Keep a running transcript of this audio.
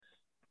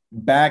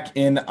Back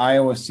in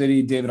Iowa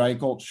City, David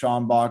Eichelt,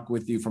 Sean Bach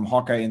with you from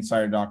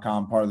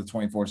HawkeyeInsider.com, part of the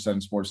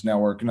 24/7 Sports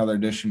Network. Another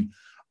edition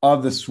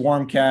of the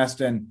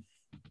Swarmcast. And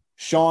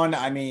Sean,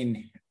 I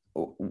mean,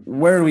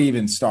 where do we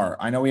even start?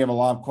 I know we have a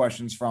lot of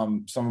questions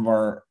from some of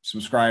our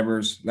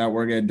subscribers that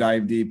we're going to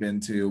dive deep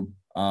into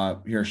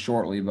here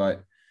shortly,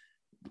 but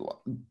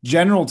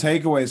general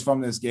takeaways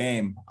from this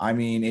game. I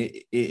mean,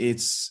 it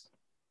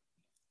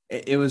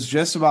was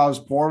just about as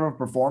poor of a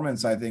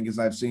performance, I think, as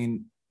I've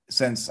seen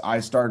since I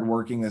started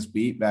working this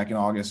beat back in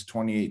August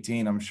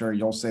 2018. I'm sure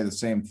you'll say the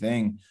same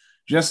thing,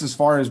 just as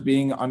far as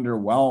being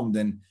underwhelmed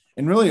and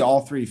really all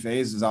three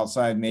phases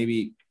outside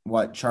maybe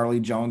what Charlie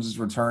Jones is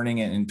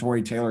returning and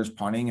Tory Taylor's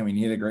punting. I mean,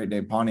 he had a great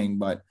day punting,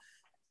 but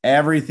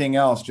everything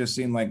else just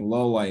seemed like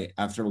low light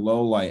after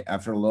low light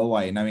after low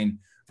light. And I mean,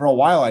 for a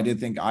while, I did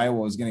think Iowa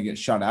was going to get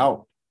shut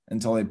out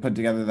until they put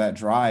together that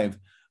drive.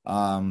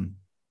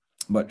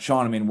 But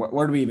Sean, I mean,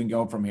 where do we even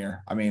go from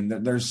here? I mean,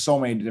 there's so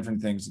many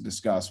different things to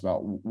discuss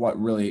about what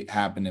really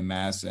happened in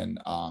Mass, and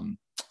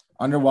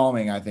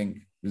underwhelming, I think,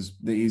 is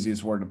the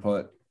easiest word to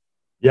put.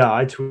 Yeah,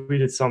 I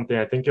tweeted something.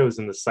 I think it was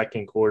in the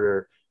second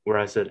quarter where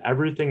I said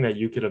everything that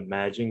you could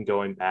imagine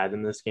going bad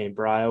in this game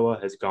for Iowa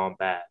has gone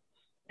bad.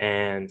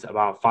 And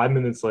about 5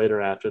 minutes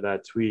later after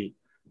that tweet,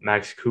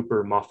 Max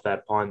Cooper muffed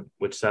that punt,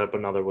 which set up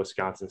another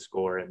Wisconsin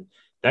score. And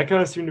that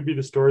kind of seemed to be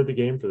the story of the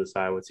game for this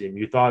Iowa team.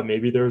 You thought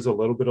maybe there was a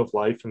little bit of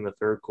life in the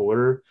third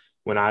quarter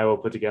when Iowa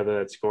put together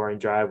that scoring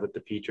drive with the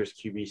Petras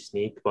QB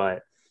sneak.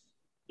 But,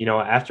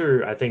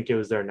 after I think it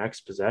was their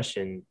next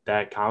possession,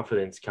 that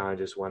confidence kind of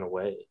just went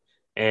away.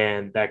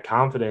 And that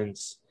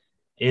confidence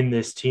in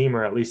this team,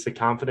 or at least the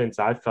confidence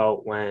I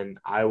felt when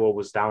Iowa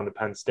was down to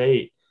Penn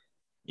State,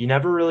 you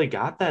never really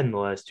got that in the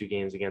last two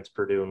games against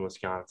Purdue and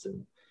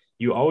Wisconsin.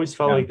 You always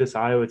felt Yeah. like this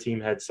Iowa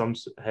team had some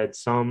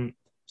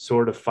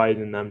sort of fight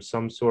in them,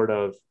 some sort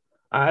of,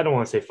 I don't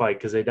want to say fight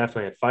because they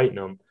definitely had fight in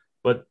them,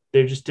 but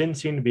there just didn't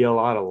seem to be a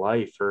lot of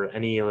life or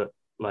any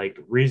like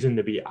reason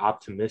to be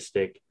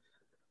optimistic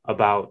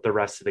about the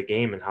rest of the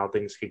game and how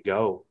things could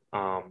go,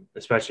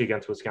 especially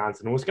against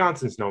Wisconsin. And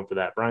Wisconsin's known for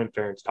that. Brian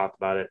Ferentz talked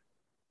about it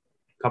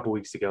a couple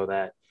weeks ago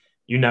that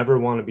you never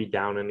want to be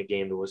down in a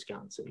game to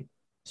Wisconsin,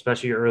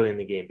 especially early in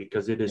the game,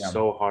 because it is Yeah.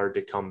 so hard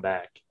to come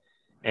back.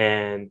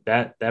 And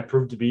that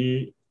proved to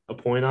be a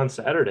point on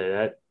Saturday.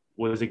 That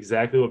was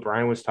exactly what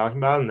Brian was talking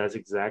about, and that's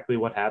exactly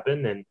what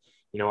happened. And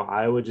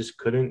Iowa just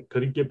couldn't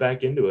get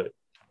back into it.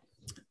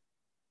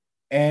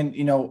 And,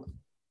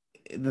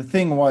 the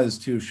thing was,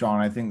 too,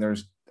 Sean, I think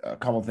there's a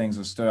couple of things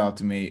that stood out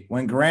to me.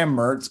 When Graham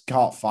Mertz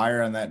caught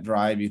fire on that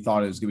drive, you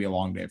thought it was going to be a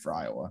long day for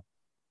Iowa,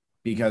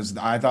 because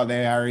I thought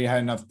they already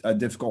had a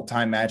difficult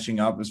time matching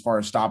up as far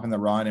as stopping the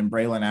run. And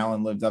Braylon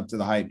Allen lived up to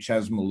the hype.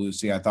 Ches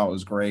Malusi, I thought,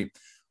 was great.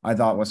 I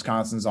thought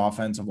Wisconsin's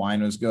offensive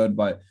line was good.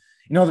 But,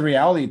 the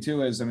reality,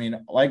 too, is, I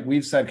mean, like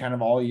we've said kind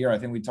of all year, I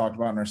think we talked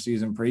about in our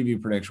season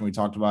preview prediction, we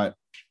talked about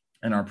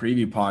in our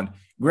preview pod,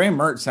 Graham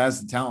Mertz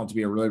has the talent to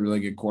be a really, really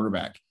good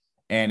quarterback.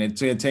 And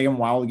it's going to take him a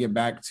while to get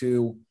back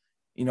to,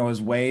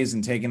 his ways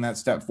and taking that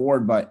step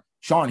forward. But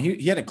Sean,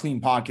 he had a clean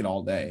pocket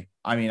all day.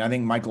 I mean, I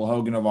think Michael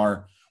Hogan of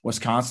our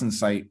Wisconsin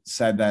site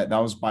said that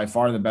was by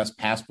far the best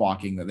pass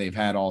blocking that they've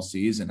had all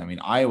season. I mean,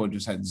 Iowa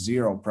just had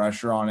zero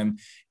pressure on him.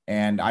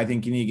 And I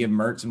think you need to give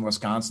Mertz and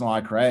Wisconsin a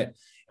lot of credit.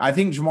 I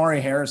think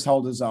Jamari Harris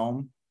held his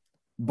own,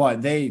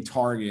 but they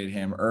targeted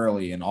him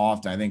early and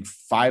often. I think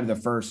 5 of the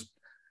first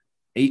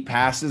 8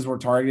 passes were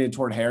targeted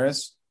toward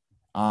Harris.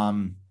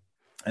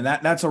 And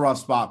that's a rough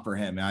spot for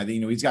him. And I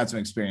think, he's got some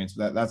experience,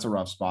 but that's a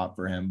rough spot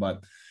for him.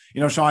 But,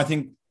 Sean, I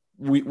think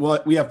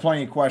we have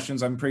plenty of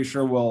questions. I'm pretty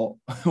sure we'll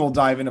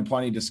dive into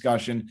plenty of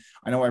discussion.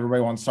 I know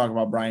everybody wants to talk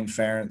about Brian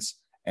Ferentz,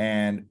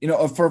 and,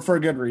 for a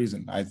good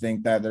reason. I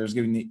think that there's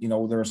giving, there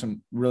were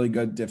some really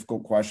good,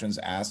 difficult questions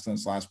asked in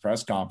this last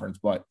press conference,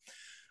 but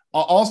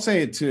I'll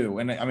say it too.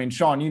 And I mean,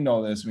 Sean, you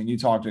know this. I mean, you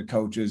talk to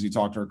coaches, you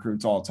talk to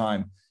recruits all the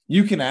time.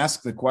 You can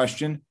ask the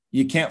question.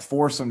 You can't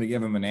force them to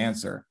give them an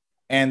answer.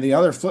 And the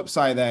other flip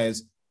side of that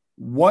is,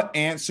 what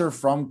answer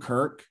from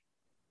Kirk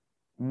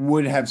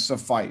would have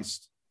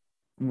sufficed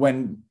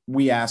when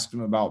we asked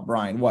him about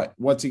Brian?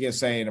 What's he going to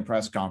say in a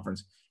press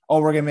conference? Oh,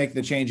 we're going to make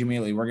the change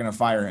immediately. We're going to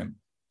fire him.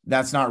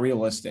 That's not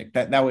realistic.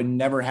 That would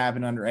never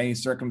happen under any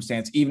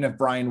circumstance, even if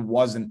Brian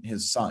wasn't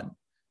his son.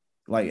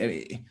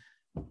 Like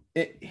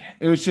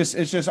it's just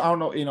I don't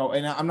know,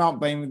 and I'm not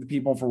blaming the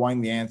people for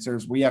wanting the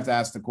answers. We have to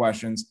ask the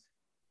questions.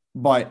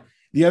 But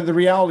the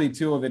reality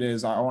too of it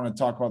is, I want to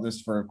talk about this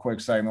for a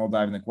quick second. We'll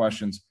dive into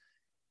questions.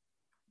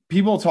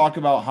 People talk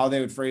about how they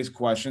would phrase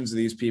questions to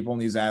these people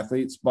and these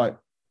athletes, but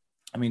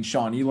I mean,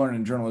 Sean, you learn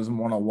in journalism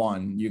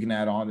 101. You can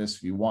add on this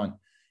if you want.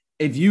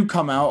 If you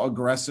come out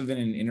aggressive in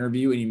an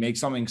interview and you make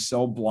something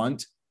so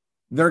blunt,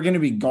 they're going to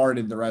be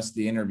guarded the rest of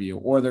the interview,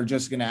 or they're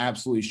just going to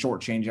absolutely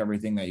shortchange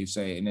everything that you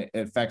say, and it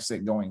affects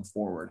it going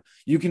forward.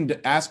 You can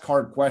ask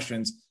hard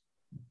questions,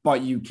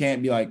 but you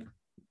can't be like,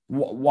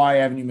 why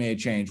haven't you made a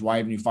change? Why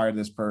haven't you fired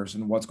this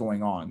person? What's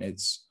going on?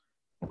 It's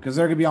because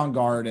they're going to be on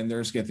guard, and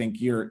they're just going to think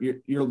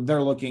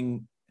they're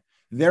looking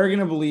they're going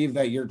to believe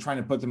that you're trying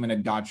to put them in a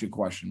gotcha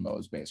question mode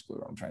is basically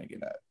what I'm trying to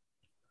get at.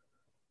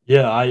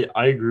 Yeah,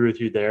 I agree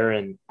with you there.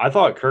 And I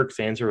thought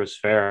Kirk's answer was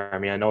fair. I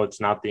mean, I know it's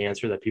not the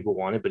answer that people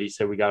wanted, but he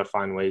said we got to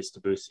find ways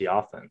to boost the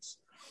offense.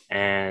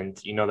 And,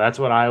 that's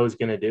what I was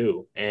going to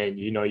do. And,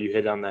 you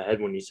hit on the head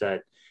when you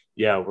said,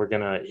 yeah,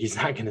 he's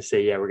not going to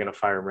say, yeah, we're going to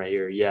fire him right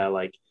here. Yeah,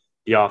 like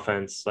the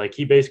offense, like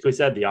he basically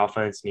said the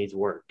offense needs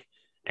work.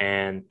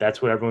 And that's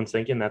what everyone's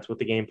thinking. That's what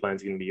the game plan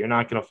is going to be. You're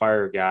not going to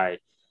fire a guy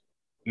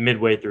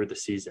midway through the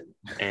season.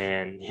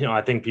 And,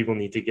 I think people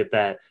need to get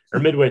that, or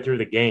midway through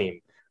the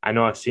game. I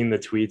know I've seen the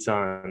tweets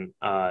on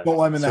don't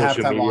let him in the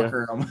social halftime media.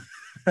 locker room.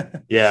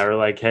 Yeah,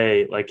 or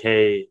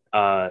hey,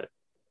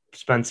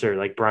 Spencer,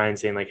 like Brian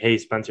saying, like, hey,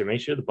 Spencer,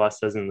 make sure the bus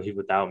doesn't leave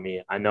without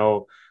me. I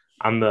know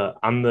I'm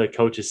the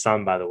coach's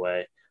son, by the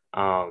way.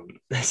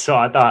 So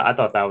I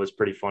thought that was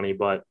pretty funny,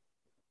 but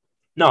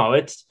no,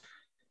 it's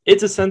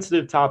a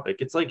sensitive topic.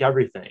 It's like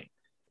everything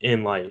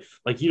in life.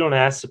 Like you don't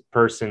ask a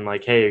person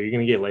like, hey, are you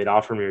gonna get laid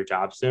off from your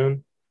job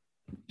soon?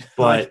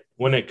 But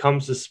when it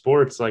comes to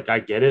sports, like I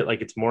get it,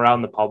 like it's more out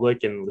in the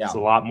public and it's a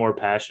lot more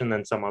passion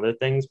than some other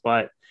things,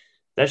 but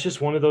that's just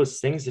one of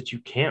those things that you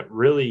can't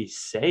really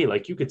say.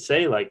 Like you could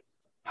say like,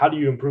 how do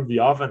you improve the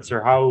offense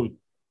or how,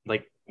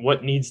 like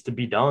what needs to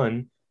be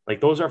done? Like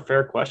those are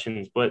fair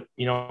questions, but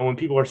when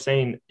people are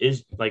saying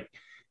is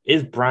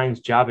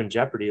Brian's job in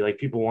jeopardy? Like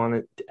people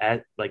want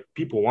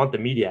people want the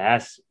media to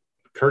ask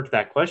Kirk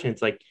that question.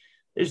 It's like,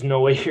 there's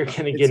no way you're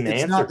going to get an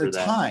answer not for the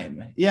that.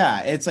 Time.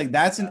 Yeah. It's like,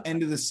 that's an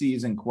end of the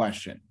season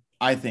question,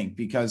 I think,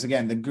 because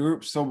again, the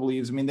group still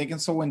believes, they can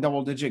still win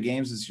double-digit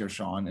games this year,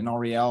 Sean, in all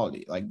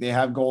reality. Like they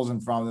have goals in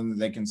front of them that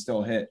they can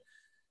still hit.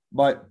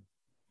 But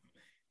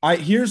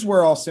here's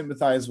where I'll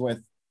sympathize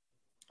with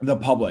the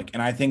public.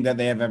 And I think that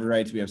they have every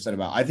right to be upset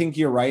about. I think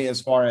you're right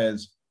as far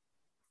as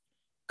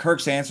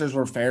Kirk's answers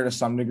were fair to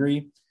some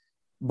degree,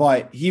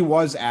 but he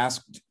was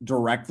asked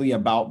directly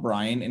about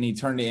Brian and he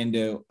turned it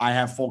into, I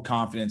have full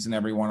confidence in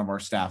every one of our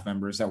staff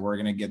members that we're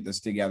going to get this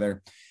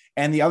together.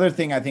 And the other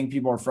thing I think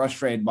people are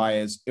frustrated by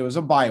is it was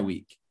a bye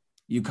week.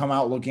 You come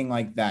out looking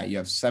like that. You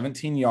have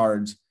 17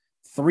 yards,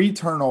 3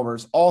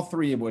 turnovers, all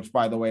 3 of which,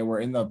 by the way, were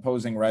in the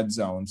opposing red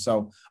zone.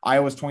 So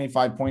Iowa's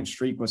 25-point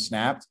streak was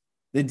snapped.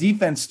 The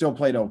defense still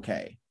played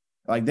okay.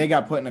 Like they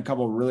got put in a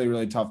couple of really,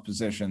 really tough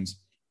positions.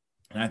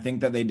 And I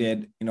think that they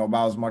did,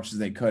 about as much as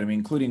they could.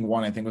 Including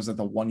one, I think was at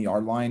the 1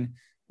 yard line,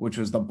 which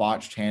was the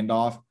botched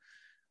handoff.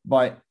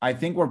 But I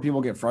think where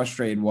people get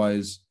frustrated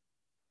was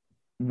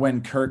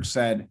when Kirk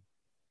said,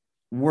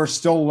 we're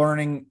still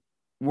learning.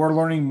 We're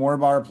learning more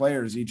about our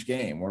players each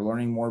game. We're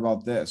learning more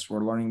about this.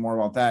 We're learning more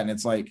about that. And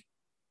it's like,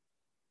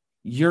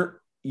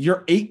 you're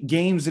 8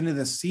 games into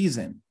the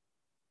season,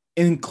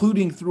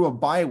 including through a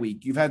bye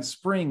week. You've had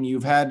spring,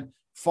 you've had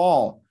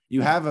fall, you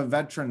have a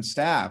veteran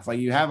staff. Like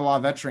you have a lot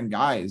of veteran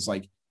guys.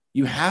 Like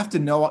you have to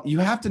know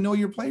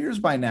your players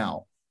by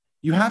now.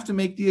 You have to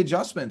make the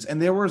adjustments.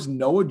 And there was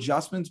no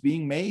adjustments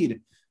being made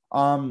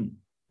for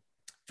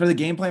the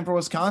game plan for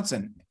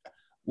Wisconsin.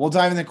 We'll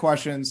dive into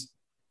questions.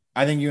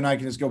 I think you and I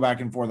can just go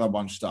back and forth a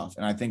bunch of stuff,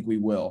 and I think we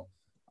will.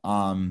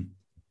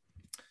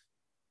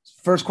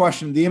 First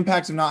question, the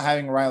impact of not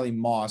having Riley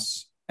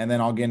Moss, and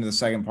then I'll get into the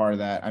second part of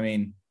that.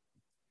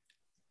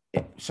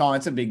 Sean,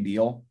 it's a big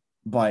deal,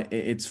 but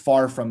it's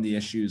far from the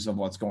issues of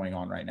what's going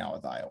on right now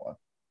with Iowa.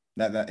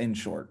 That in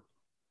short.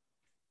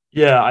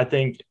 Yeah,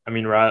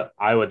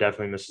 Iowa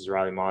definitely misses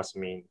Riley Moss.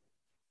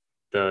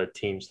 The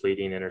team's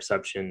leading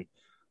interception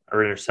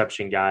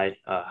guy,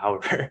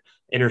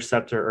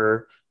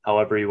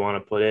 however you want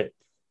to put it.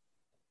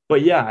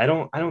 But yeah, I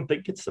don't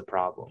think it's the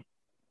problem.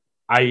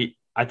 I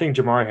think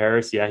Jamar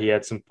Harris, yeah, he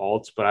had some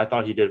faults, but I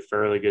thought he did a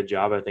fairly good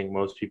job. I think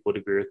most people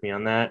would agree with me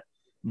on that.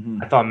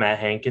 Mm-hmm. I thought Matt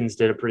Hankins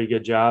did a pretty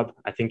good job.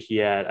 I think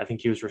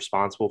he was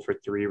responsible for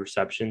 3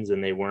 receptions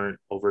and they weren't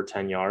over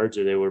 10 yards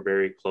or they were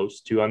very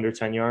close to under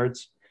 10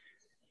 yards.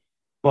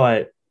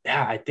 But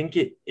yeah, I think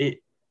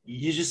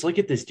you just look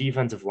at this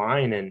defensive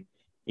line and,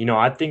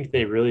 I think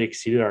they really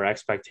exceeded our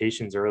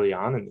expectations early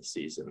on in the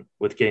season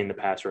with getting the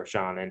pass rush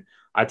on. And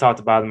I talked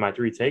about in my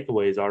 3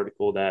 takeaways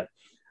article that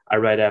I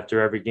write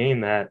after every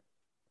game that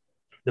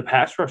the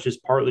pass rush is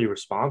partly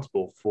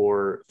responsible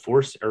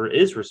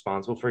is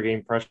responsible for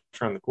getting pressure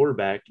on the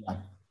quarterback. Yeah.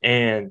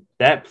 And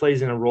that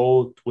plays in a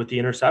role with the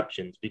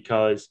interceptions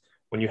because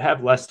when you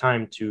have less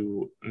time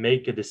to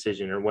make a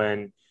decision or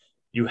when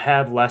you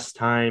have less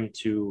time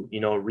to,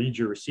 read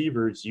your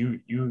receivers, you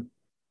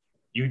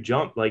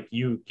jump, like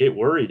you get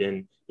worried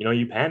and,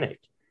 you panic.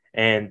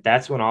 And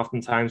that's when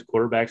oftentimes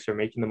quarterbacks are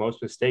making the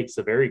most mistakes.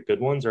 The very good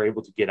ones are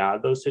able to get out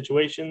of those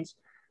situations.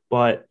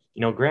 But,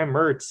 Graham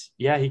Mertz,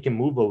 yeah, he can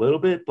move a little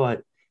bit,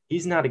 but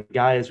he's not a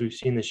guy, as we've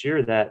seen this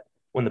year, that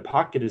when the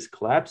pocket is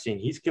collapsing,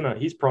 he's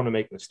prone to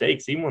make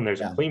mistakes, even when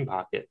there's a clean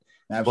pocket.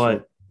 Absolutely.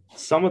 But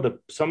some of the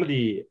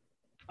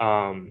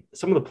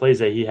plays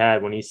that he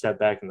had when he stepped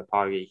back in the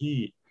pocket,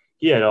 he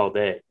had all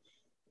day.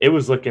 It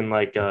was looking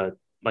like a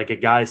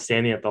guy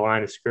standing at the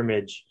line of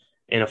scrimmage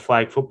in a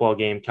flag football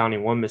game,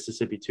 counting 1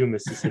 Mississippi, 2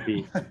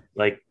 Mississippi.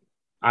 Like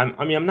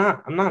I'm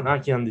not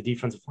knocking on the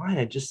defensive line.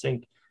 I just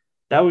think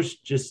that was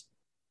just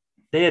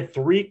they had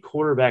three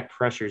quarterback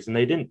pressures and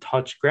they didn't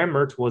touch. Graham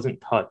Mertz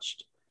wasn't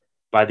touched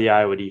by the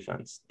Iowa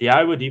defense. The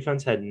Iowa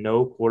defense had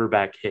no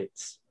quarterback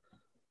hits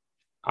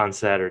on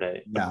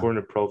Saturday, Yeah.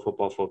 according to Pro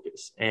Football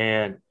Focus.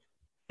 And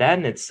that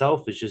in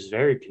itself is just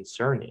very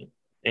concerning.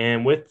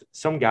 And with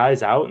some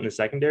guys out in the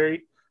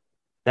secondary,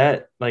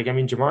 that like I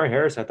mean Jamari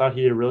Harris, I thought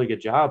he did a really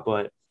good job,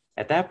 but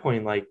at that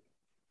point, like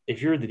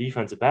if you're the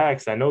defensive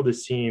backs, I know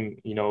this team,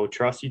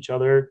 trusts each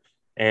other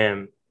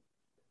and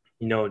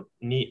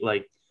need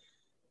like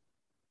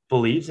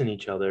believes in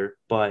each other,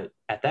 but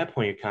at that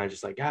point you're kind of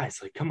just like, guys,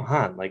 like come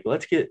on, like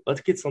let's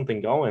get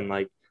something going,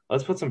 like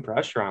let's put some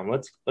pressure on,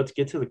 let's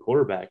get to the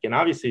quarterback. And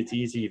obviously it's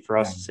easy for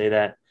us Yeah. to say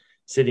that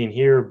sitting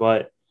here,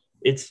 but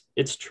it's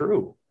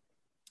true.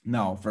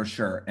 No, for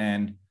sure.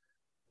 And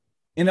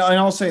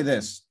I'll say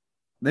this: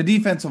 the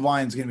defensive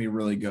line is going to be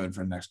really good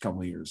for the next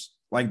couple of years.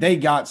 Like they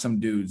got some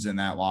dudes in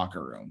that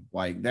locker room.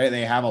 Like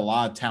they have a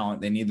lot of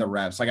talent. They need the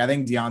reps. Like I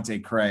think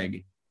Deontay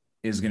Craig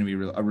is going to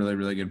be a really,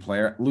 really good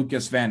player.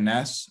 Lucas Van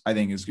Ness, I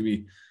think, is going to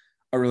be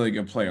a really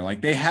good player.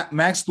 Like they have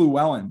Max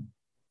Llewellyn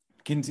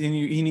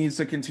he needs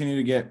to continue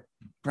to get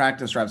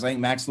practice reps. I think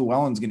Max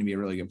Llewellyn's going to be a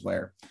really good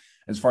player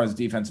as far as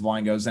the defensive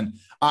line goes. And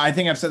I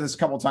think I've said this a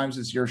couple of times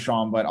this year,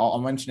 Sean, but I'll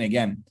mention it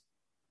again.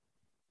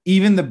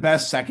 Even the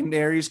best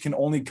secondaries can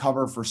only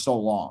cover for so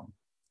long.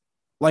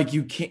 Like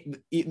you can't,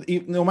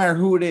 no matter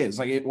who it is,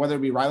 like whether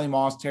it be Riley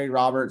Moss, Terry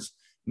Roberts,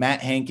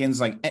 Matt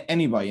Hankins, like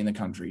anybody in the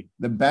country,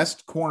 the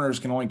best corners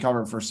can only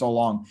cover for so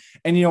long.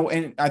 And,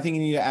 and I think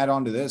you need to add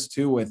on to this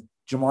too with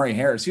Jamari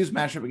Harris. He was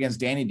matched up against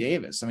Danny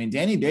Davis. I mean,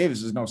 Danny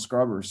Davis is no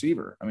scrub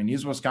receiver. I mean,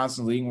 he's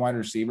Wisconsin's leading wide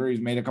receiver.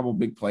 He's made a couple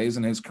big plays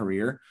in his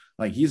career.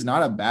 Like he's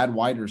not a bad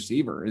wide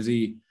receiver. Is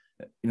he,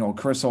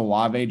 Chris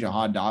Olave,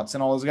 Jahad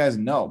Dotson, all those guys?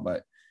 No,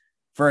 but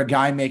for a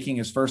guy making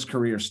his first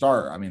career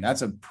start, I mean,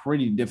 that's a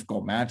pretty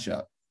difficult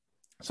matchup.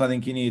 So I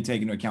think you need to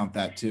take into account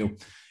that too.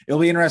 It'll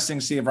be interesting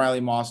to see if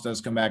Riley Moss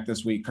does come back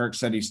this week. Kirk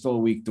said he's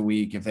still week to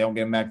week. If they don't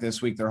get him back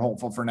this week, they're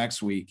hopeful for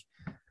next week.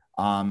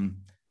 And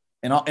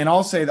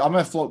I'll say that I'm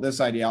going to float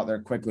this idea out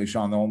there quickly,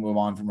 Sean. Then we'll move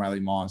on from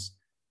Riley Moss.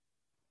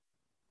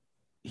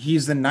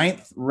 He's the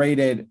 9th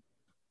rated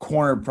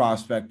corner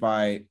prospect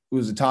by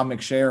was it Tom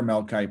McShay or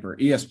Mel Kiper?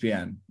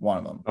 ESPN, one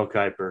of them. Mel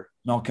Kiper.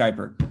 Mel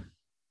Kiper.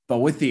 But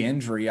with the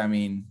injury, I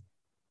mean,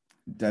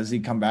 does he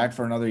come back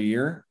for another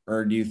year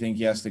or do you think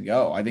he has to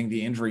go? I think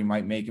the injury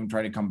might make him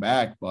try to come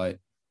back, but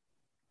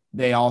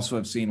they also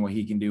have seen what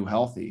he can do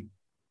healthy.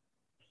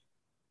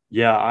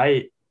 Yeah,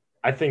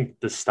 I think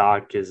the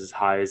stock is as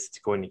high as it's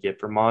going to get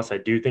for Moss. I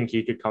do think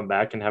he could come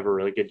back and have a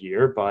really good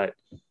year, but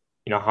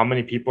how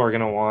many people are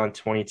going to want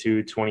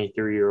 22,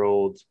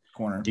 23-year-old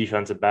corner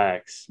defensive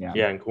backs?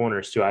 Yeah, and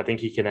corners too. I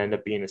think he can end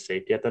up being a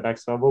safety at the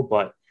next level,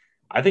 but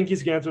I think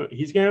he's going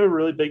to have a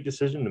really big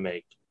decision to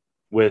make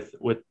with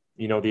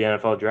the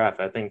NFL draft.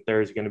 I think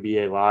there's going to be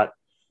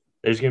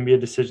a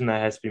decision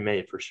that has to be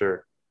made for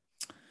sure.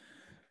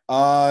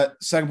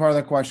 Second part of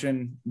the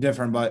question,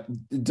 different, but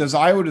does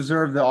Iowa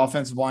deserve the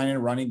offensive line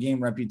and running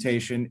game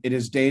reputation? It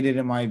is dated,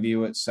 in my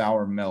view, it's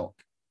sour milk.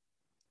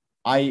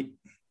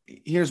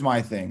 Here's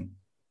my thing.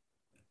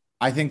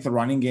 I think the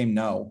running game,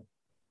 no.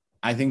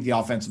 I think the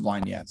offensive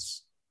line,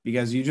 yes.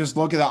 Because you just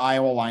look at the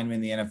Iowa linemen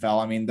in the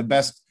NFL. I mean,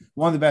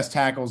 one of the best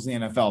tackles in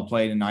the NFL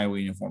played in Iowa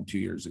uniform 2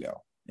 years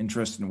ago in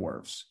Tristan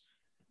Wirfs.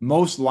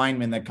 Most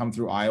linemen that come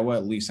through Iowa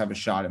at least have a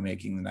shot at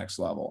making the next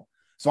level.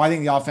 So I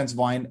think the offensive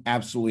line,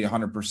 absolutely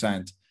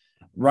 100%.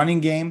 Running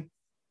game,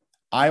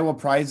 Iowa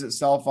prides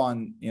itself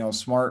on,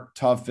 smart,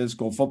 tough,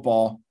 physical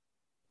football,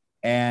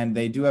 and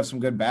they do have some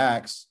good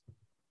backs.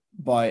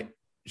 But,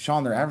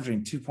 Sean, they're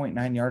averaging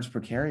 2.9 yards per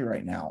carry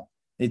right now.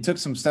 They took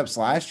some steps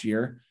last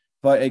year,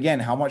 but, again,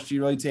 how much do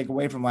you really take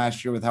away from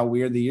last year with how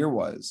weird the year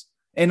was?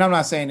 And I'm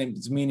not saying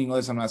it's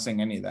meaningless. I'm not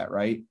saying any of that,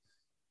 right?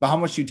 But how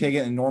much do you take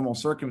it in normal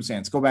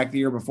circumstance? Go back the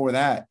year before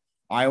that.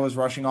 Iowa's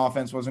rushing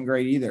offense wasn't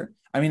great either.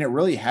 I mean, it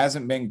really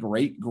hasn't been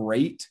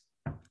great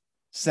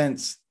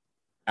since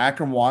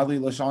Akram Wadley,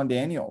 LaShawn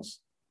Daniels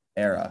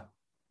era.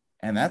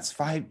 And that's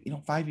 5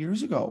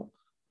 years ago.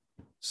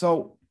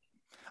 So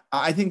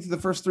I think the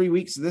first 3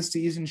 weeks of this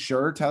season,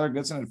 sure, Tyler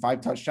Goodson had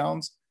 5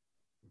 touchdowns,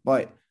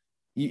 but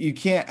you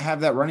can't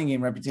have that running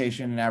game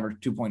reputation and average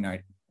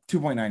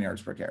 2.9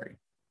 yards per carry.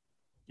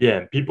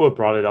 Yeah, people have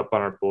brought it up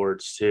on our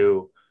boards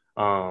too.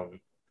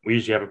 We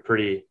usually have a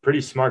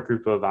pretty smart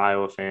group of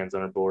Iowa fans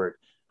on our board.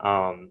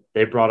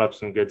 They brought up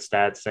some good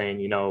stats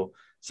saying,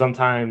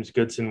 sometimes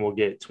Goodson will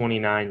get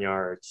 29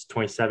 yards,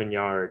 27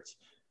 yards,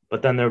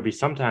 but then there'll be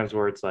some times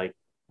where it's like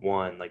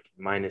 1, like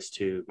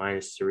 -2,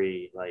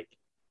 -3, like,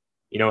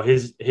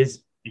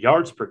 his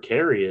yards per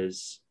carry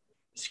is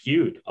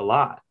skewed a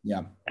lot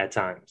at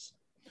times.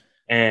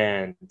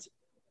 And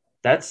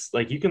that's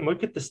like, you can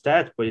look at the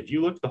stats, but if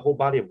you look at the whole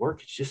body of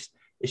work, it's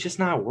just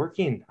not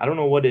working. I don't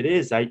know what it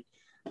is.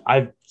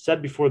 I've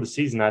said before the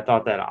season, I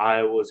thought that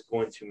Iowa was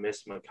going to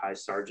miss Mekhi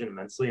Sargent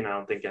immensely, and I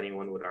don't think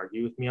anyone would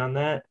argue with me on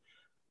that.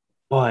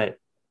 But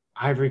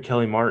Ivory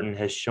Kelly Martin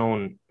has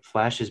shown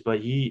flashes, but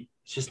he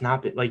it's just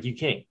not like you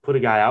can't put a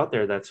guy out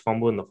there that's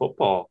fumbling the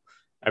football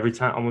every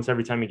time, almost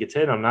every time he gets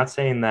hit. I'm not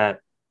saying that,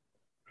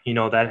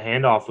 that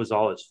handoff was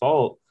all his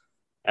fault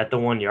at the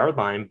 1 yard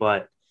line,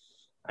 but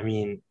I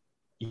mean,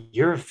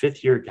 you're a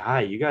fifth year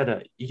guy. You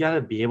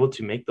gotta be able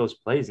to make those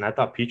plays. And I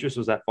thought Petrus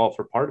was at fault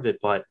for part of it,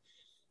 but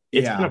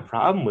it's been a Yeah.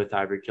 problem with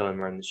Ivory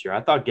Killian this year.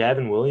 I thought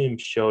Gavin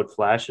Williams showed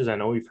flashes. I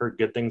know we've heard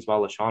good things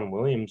about LaShawn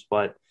Williams,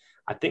 but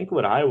I think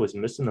what I was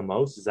missing the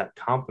most is that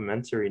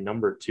complimentary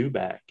number 2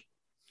 back.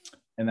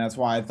 And that's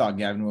why I thought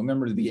Gavin,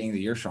 remember the beginning of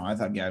the year, Sean, I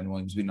thought Gavin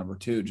Williams would be number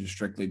 2, just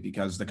strictly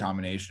because the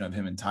combination of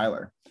him and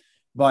Tyler.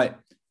 But,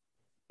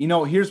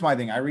 here's my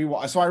thing. I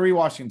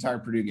rewatched the entire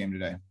Purdue game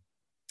today.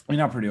 I mean,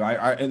 not Purdue,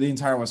 the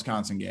entire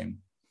Wisconsin game.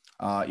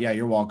 Yeah,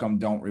 you're welcome.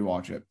 Don't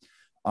rewatch it.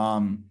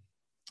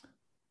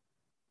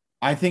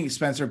 I think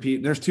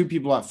there's 2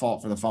 people at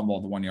fault for the fumble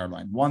at the 1 yard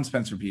line. One,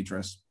 Spencer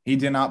Petras. He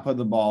did not put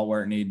the ball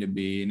where it needed to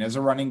be. And as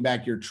a running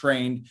back, you're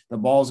trained. The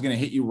ball is going to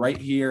hit you right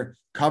here.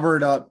 Cover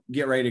it up.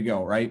 Get ready to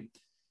go, right?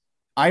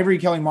 Ivory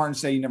Kelly-Martin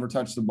said he never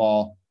touched the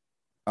ball.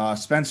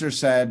 Spencer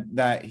said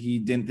that he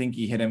didn't think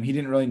he hit him. He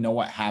didn't really know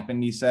what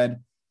happened, he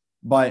said.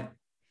 But,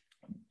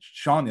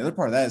 Sean, the other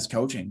part of that is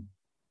coaching.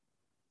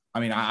 I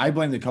mean, I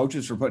blame the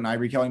coaches for putting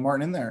Ivory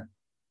Kelly-Martin in there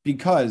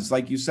because,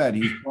 like you said,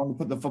 he's going to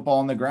put the football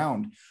on the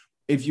ground.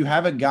 If you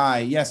have a guy,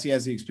 yes, he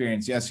has the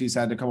experience. Yes, he's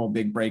had a couple of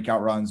big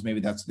breakout runs. Maybe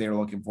that's what they were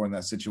looking for in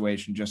that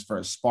situation, just for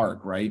a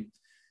spark, right?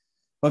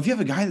 But if you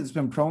have a guy that's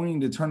been prone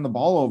to turn the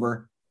ball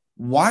over,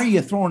 why are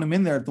you throwing him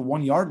in there at the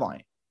 1 yard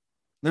line?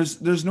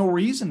 There's no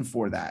reason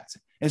for that,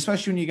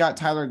 especially when you got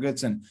Tyler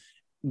Goodson.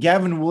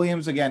 Gavin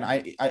Williams,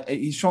 again,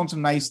 he's shown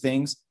some nice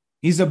things.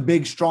 He's a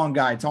big, strong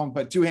guy. Tell him,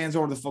 put 2 hands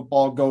over the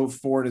football, go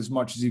forward as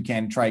much as you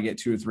can, try to get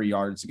 2 or 3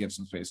 yards to give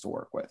some space to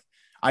work with.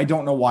 I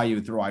don't know why you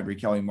would throw Ivory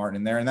Kelly-Martin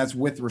in there, and that's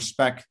with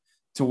respect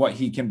to what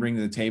he can bring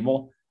to the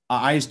table.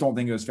 I just don't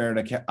think it was fair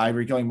to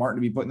Ivory Kelly-Martin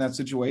to be put in that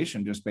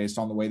situation just based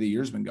on the way the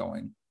year's been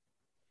going.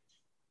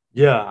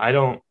 Yeah, I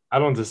don't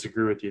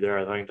disagree with you there.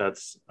 I think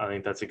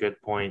that's a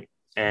good point.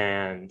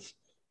 And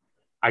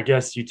I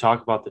guess you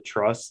talk about the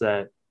trust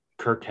that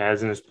Kirk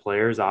has in his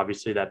players.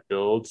 Obviously, that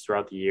builds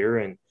throughout the year.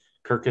 And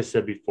Kirk has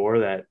said before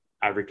that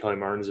Ivory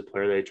Kelly-Martin is a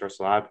player that he trusts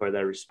a lot, a player that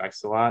he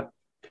respects a lot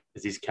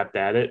because he's kept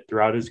at it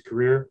throughout his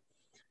career.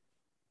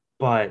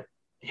 But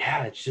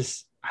yeah, it's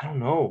just, I don't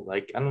know.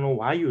 Like, I don't know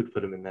why you would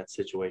put him in that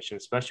situation,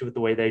 especially with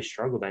the way they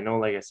struggled. I know,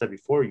 like I said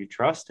before, you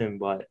trust him,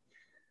 but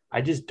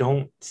I just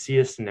don't see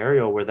a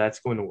scenario where that's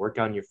going to work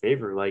out in your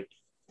favor. Like,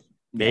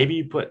 maybe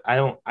you put,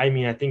 I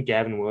think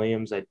Gavin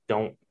Williams, I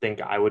don't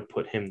think I would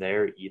put him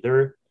there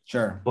either.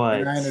 Sure. But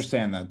and I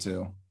understand that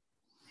too.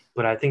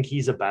 But I think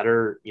he's a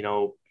better,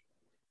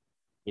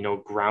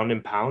 ground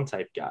and pound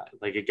type guy,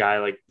 like a guy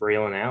like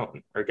Braylon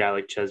Allen or a guy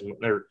like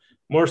or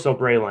more so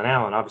Braylon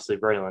Allen. Obviously,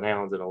 Braylon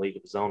Allen's in a league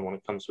of his own when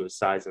it comes to his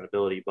size and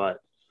ability, but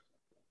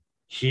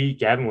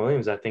Gavin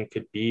Williams, I think,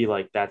 could be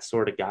like that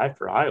sort of guy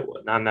for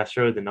Iowa. Not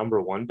necessarily the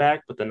number 1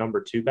 back, but the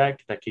number 2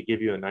 back that could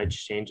give you a nice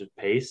change of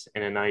pace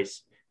and a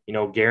nice,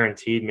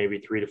 guaranteed maybe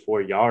 3 to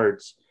 4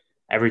 yards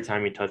every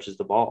time he touches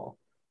the ball.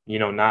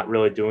 Not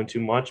really doing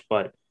too much,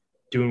 but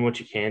doing what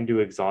you can to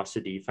exhaust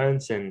the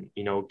defense and,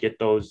 get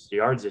those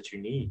yards that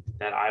you need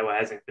that Iowa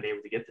hasn't been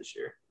able to get this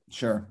year.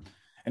 Sure.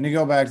 And to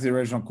go back to the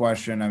original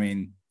question, I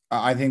mean,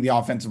 I think the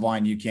offensive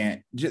line, you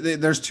can't –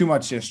 there's too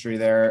much history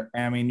there.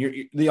 And, I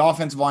mean, the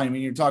offensive line, I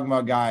mean, you're talking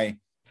about a guy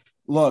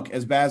 – look,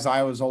 as bad as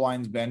Iowa's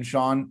O-line's been,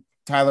 Sean,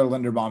 Tyler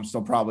Linderbaum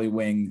still probably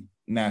winning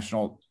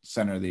National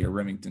Center of the Year,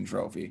 Remington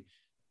Trophy.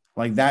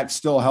 Like, that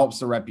still helps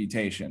the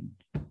reputation,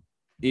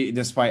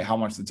 despite how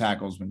much the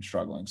tackle's been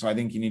struggling. So I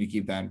think you need to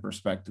keep that in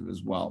perspective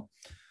as well.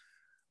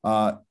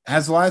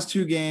 Has the last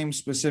 2 games,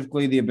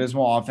 specifically the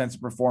abysmal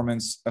offensive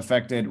performance,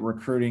 affected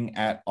recruiting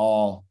at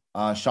all?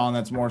 Sean,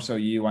 that's more so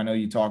you. I know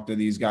you talk to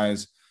these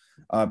guys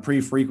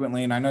pretty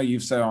frequently, and I know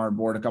you've said on our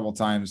board a couple of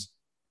times,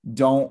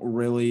 don't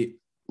really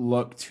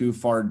look too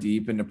far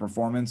deep into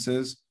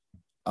performances.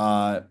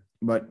 But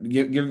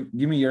give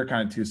me your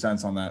kind of 2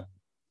 cents on that.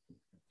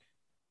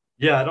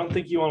 Yeah, I don't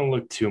think you want to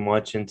look too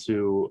much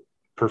into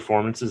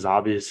performances.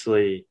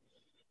 Obviously,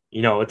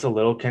 it's a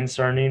little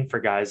concerning for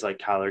guys like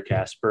Kyler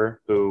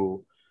Casper,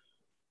 who,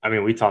 I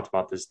mean, we talked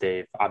about this,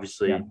 Dave.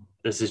 Obviously,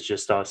 This is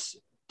just us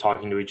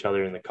talking to each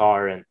other in the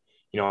car and,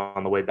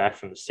 on the way back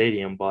from the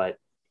stadium. But,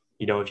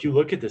 if you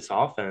look at this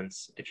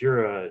offense, if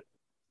you're a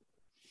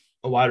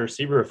wide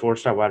receiver, a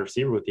 4-star wide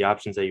receiver with the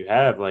options that you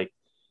have, like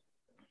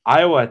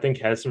Iowa, I think,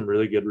 has some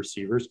really good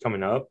receivers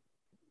coming up.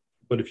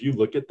 But if you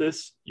look at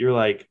this, you're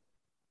like,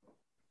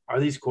 are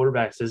these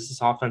quarterbacks, is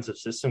this offensive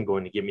system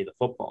going to give me the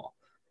football?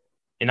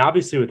 And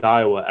obviously with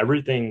Iowa,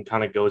 everything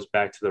kind of goes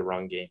back to the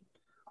run game.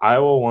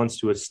 Iowa wants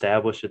to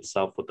establish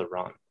itself with the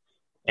run.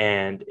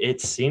 And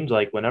it seems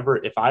like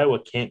if Iowa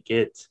can't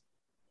get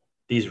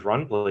these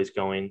run plays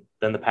going,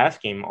 then the pass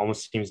game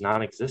almost seems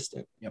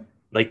non-existent. Yep.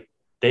 Like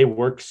they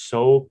work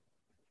so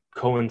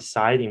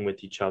coinciding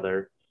with each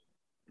other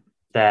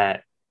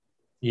that,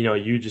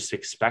 you just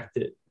expect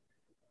it.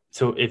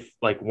 So if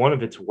like one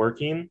of it's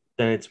working,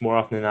 then it's more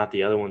often than not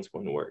the other one's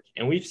going to work.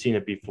 And we've seen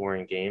it before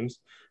in games.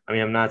 I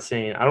mean, I'm not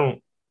saying I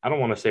don't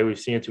want to say we've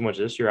seen it too much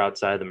this year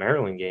outside the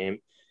Maryland game.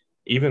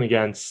 Even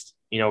against,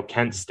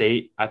 Kent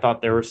State, I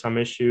thought there were some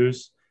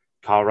issues.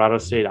 Colorado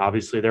State,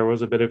 obviously there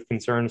was a bit of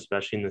concern,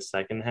 especially in the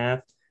second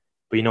half.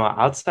 But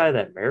outside of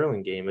that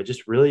Maryland game, you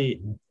just really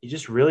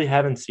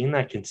haven't seen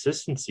that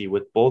consistency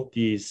with both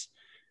those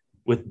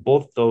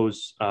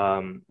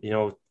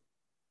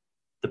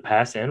the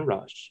pass and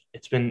rush.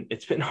 It's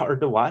been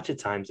hard to watch at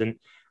times. And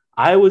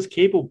Brian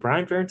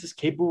Ferentz is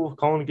capable of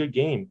calling a good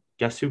game.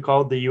 Guess who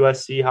called the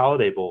USC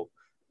Holiday Bowl?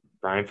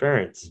 Brian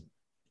Ferentz.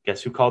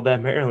 Guess who called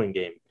that Maryland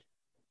game?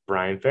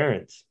 Brian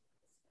Ferentz.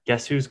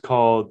 Guess who's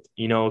called,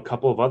 a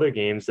couple of other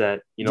games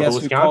that, the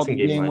Wisconsin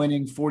game.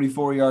 Game-winning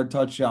 44-yard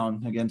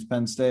touchdown against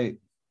Penn State.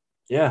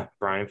 Yeah,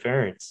 Brian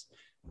Ferentz.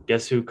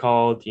 Guess who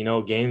called,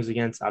 games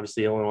against,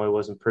 obviously Illinois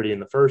wasn't pretty in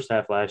the first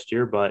half last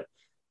year, but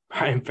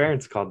Brian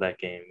Ferentz called that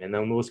game. And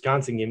then the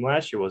Wisconsin game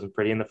last year wasn't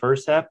pretty in the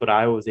first half, but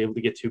Iowa was able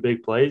to get two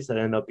big plays that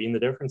ended up being the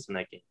difference in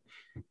that game.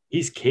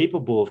 He's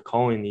capable of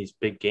calling these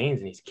big games,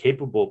 and he's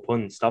capable of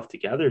putting stuff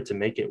together to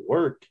make it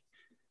work.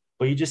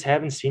 But you just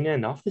haven't seen it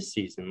enough this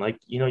season.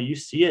 You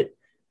see it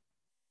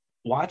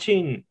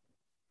watching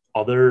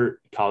other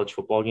college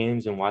football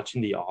games and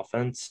watching the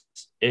offense.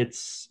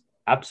 It's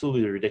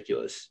absolutely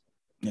ridiculous.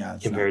 Yeah,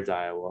 compared to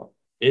Iowa.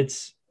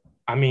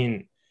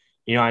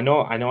 I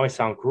know I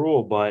sound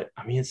cruel, but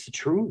it's the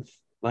truth.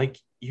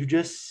 You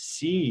just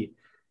see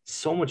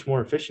so much more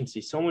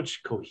efficiency, so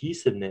much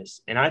cohesiveness.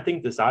 And I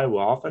think this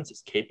Iowa offense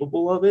is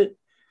capable of it.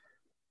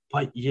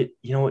 But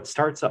it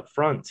starts up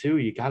front too.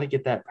 You got to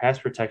get that pass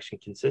protection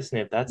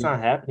consistent. If that's not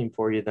happening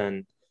for you,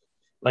 then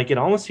it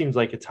almost seems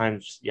like at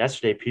times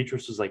yesterday,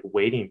 Petras was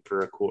waiting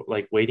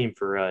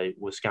for a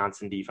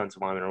Wisconsin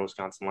defensive lineman or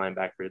Wisconsin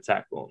linebacker to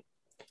tackle him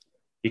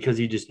because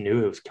he just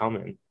knew it was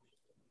coming.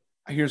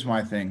 Here's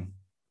my thing.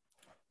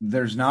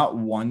 There's not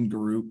one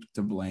group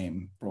to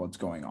blame for what's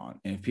going on.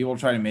 And if people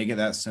try to make it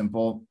that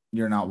simple,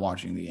 you're not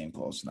watching the game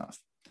close enough.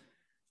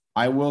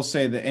 I will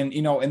say that,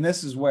 and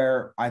this is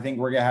where I think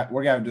we're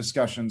gonna have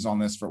discussions on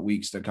this for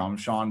weeks to come,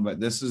 Sean. But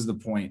this is the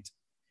point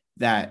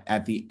that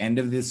at the end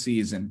of this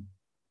season,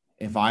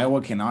 if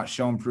Iowa cannot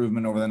show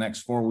improvement over the next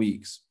 4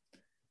 weeks,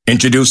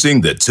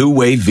 Introducing the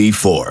Two-Way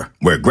V4,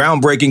 where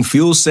groundbreaking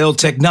fuel cell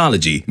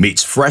technology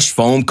meets fresh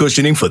foam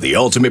cushioning for the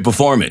ultimate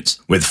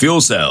performance. With fuel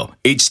cell,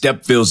 each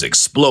step feels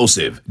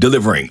explosive,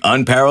 delivering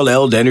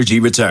unparalleled energy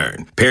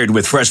return. Paired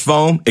with fresh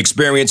foam,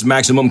 experience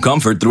maximum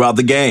comfort throughout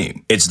the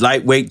game. Its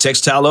lightweight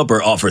textile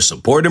upper offers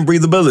support and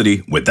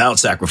breathability without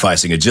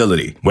sacrificing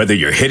agility. Whether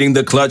you're hitting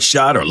the clutch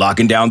shot or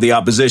locking down the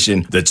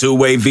opposition, the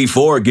Two-Way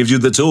V4 gives you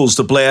the tools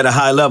to play at a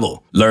high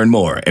level. Learn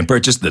more and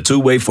purchase the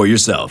Two-Way for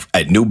yourself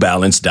at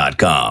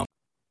newbalance.com.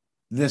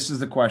 This is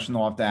the question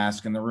they'll have to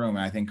ask in the room,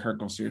 and I think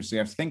Kirk will seriously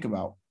have to think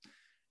about.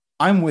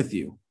 I'm with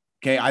you.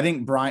 Okay. I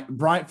think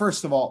Brian,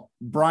 first of all,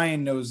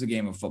 Brian knows the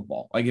game of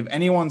football. If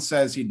anyone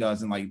says he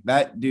doesn't,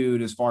 that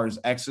dude, as far as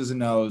X's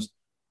and O's,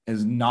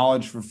 his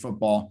knowledge for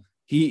football,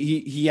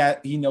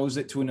 he knows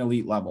it to an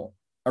elite level,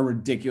 a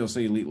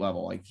ridiculously elite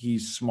level.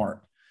 He's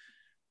smart.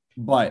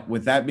 But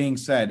with that being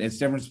said, it's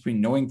the difference between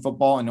knowing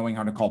football and knowing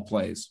how to call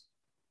plays.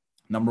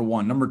 Number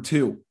one. Number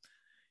two,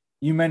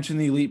 you mentioned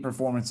the elite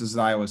performances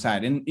that Iowa's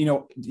had. And,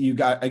 you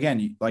got,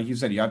 again, like you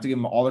said, you have to give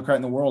them all the credit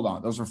in the world on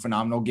it. Those were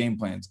phenomenal game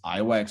plans.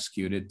 Iowa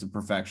executed to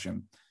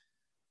perfection.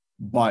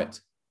 But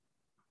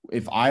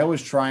if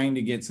Iowa's trying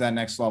to get to that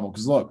next level,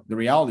 because look, the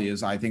reality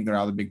is I think they're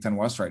out of the Big Ten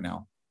West right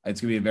now.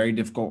 It's going to be a very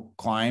difficult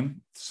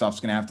climb. Stuff's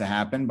going to have to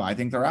happen, but I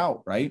think they're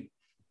out, right?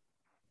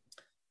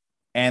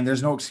 And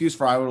there's no excuse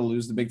for Iowa to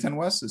lose the Big Ten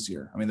West this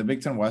year. The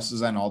Big Ten West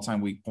is at an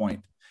all-time weak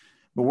point.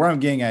 But where I'm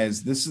getting at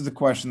is this is the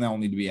question that will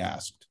need to be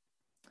asked.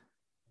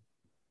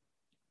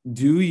 Let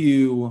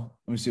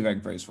me see if I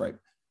can phrase right.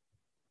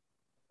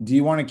 Do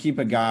you want to keep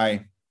a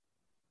guy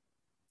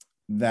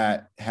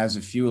that has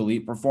a few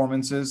elite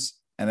performances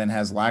and then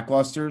has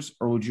lacklusters,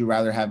 or would you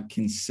rather have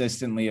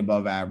consistently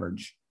above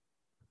average?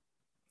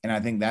 And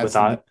I think that's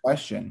the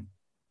question.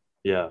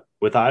 Yeah.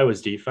 With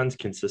Iowa's defense,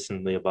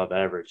 consistently above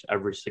average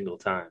every single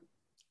time.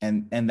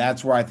 And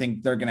that's where I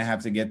think they're going to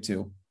have to get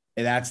to.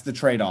 And that's the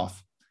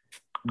trade-off.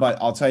 But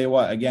I'll tell you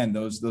what, again,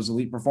 those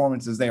elite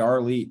performances, they are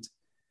elite.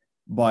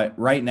 But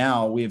right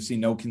now, we have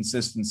seen no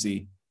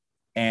consistency.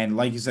 And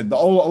like you said, the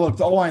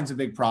O-line's a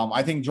big problem.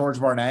 I think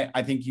George Barnett,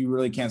 I think you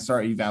really can't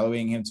start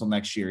evaluating him until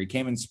next year. He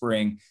came in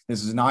spring.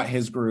 This is not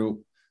his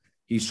group.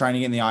 He's trying to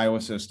get in the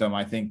Iowa system.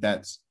 I think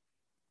that's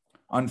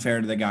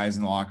unfair to the guys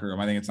in the locker room.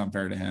 I think it's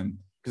unfair to him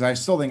because I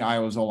still think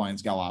Iowa's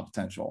O-line's got a lot of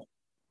potential.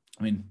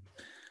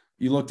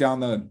 You look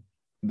down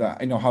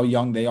how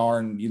young they are,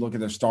 and you look at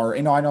their star.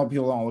 I know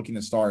people don't look at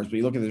the stars, but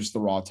you look at just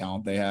the raw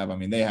talent they have.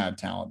 They have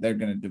talent. They're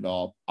going to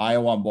develop.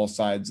 Iowa on both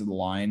sides of the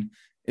line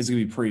is going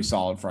to be pretty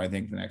solid for, I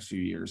think, the next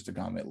few years to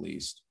come at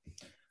least.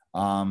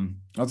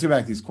 Let's get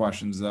back to these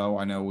questions, though.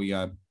 I know we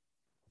got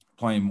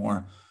plenty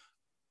more.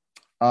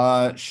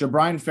 Should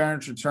Brian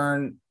Ferentz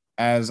return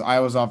as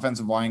Iowa's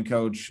offensive line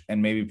coach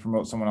and maybe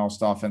promote someone else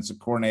to offensive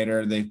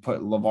coordinator. They've put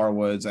LeVar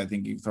Woods. I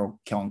think you can throw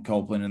Kellen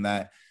Copeland in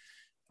that.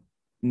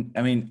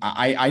 I mean,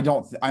 I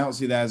don't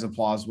see that as a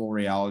plausible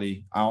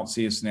reality. I don't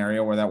see a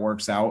scenario where that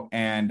works out.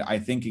 And I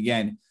think,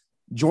 again,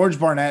 George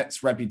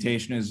Barnett's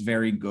reputation is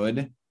very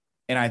good.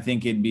 And I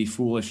think it'd be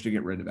foolish to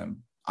get rid of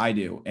him. I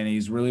do. And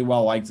he's really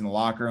well liked in the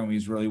locker room.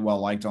 He's really well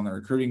liked on the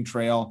recruiting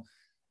trail.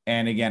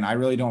 And again, I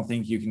really don't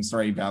think you can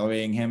start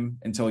evaluating him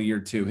until year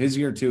 2. His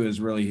year 2 is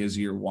really his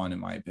year 1, in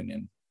my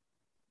opinion.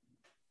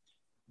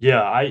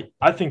 Yeah,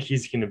 I think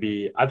he's going to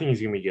be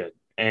good.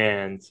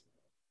 And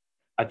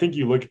I think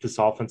you look at this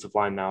offensive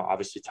line now,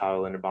 obviously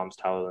Tyler Linderbaum's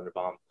Tyler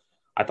Linderbaum.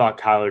 I thought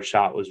Kyler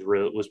Schott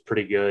was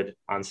pretty good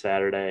on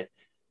Saturday.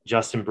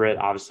 Justin Britt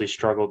obviously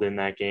struggled in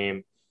that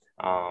game.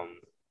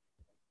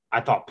 I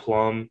thought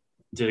Plum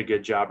did a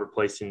good job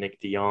replacing Nick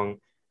DeYoung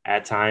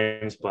at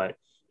times, but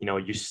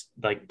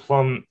Jack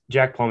Plum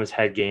has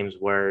had games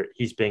where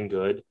he's been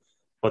good,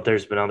 but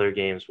there's been other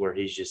games where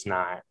he's just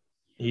not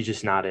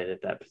it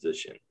at that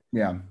position.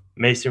 Yeah.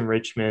 Mason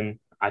Richman,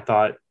 I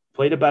thought,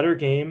 played a better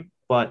game,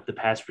 but the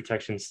pass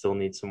protection still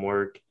needs some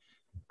work.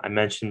 I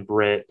mentioned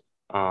Britt.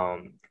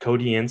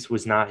 Cody Ince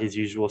was not his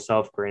usual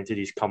self. Granted,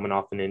 he's coming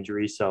off an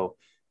injury, so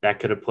that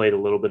could have played a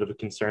little bit of a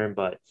concern.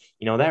 But,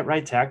 that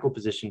right tackle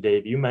position,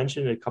 Dave, you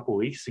mentioned it a couple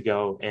weeks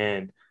ago,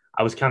 and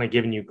I was kind of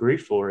giving you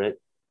grief for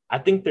it. I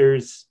think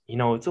there's,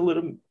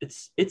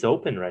 it's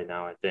open right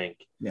now, I think.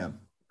 Yeah.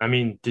 I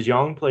mean,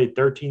 DeYoung played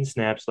 13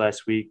 snaps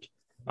last week.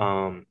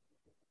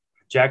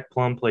 Jack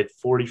Plum played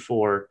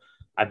 44.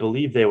 I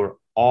believe they were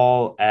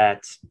all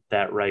at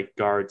that right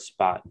guard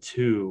spot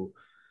too.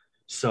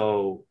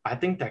 So I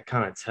think that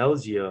kind of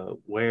tells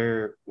you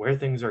where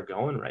things are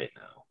going right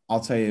now.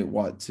 I'll tell you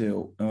what,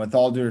 too. And with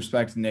all due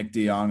respect to Nick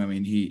DeYoung, I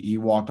mean, he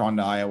walked on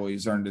to Iowa.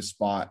 He's earned his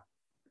spot.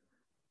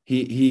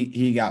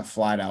 He got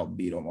flat out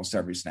beat almost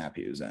every snap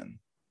he was in.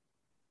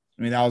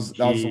 I mean, that was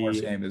the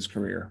worst game of his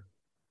career.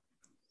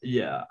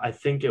 Yeah, I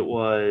think it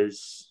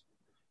was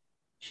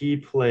 – he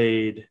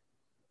played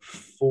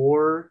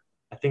 4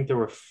 – I think there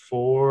were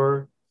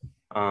 4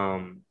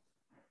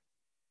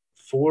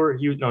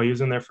 he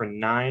was in there for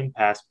 9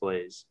 pass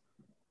plays,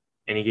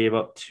 and he gave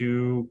up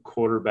 2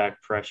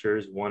 quarterback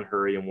pressures, 1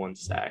 hurry, and 1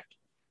 sack.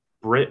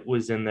 Britt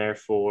was in there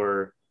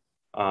for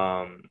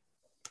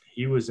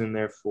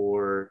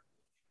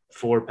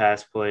 4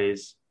 pass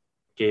plays,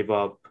 gave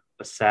up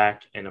a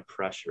sack and a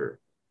pressure.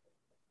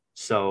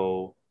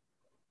 So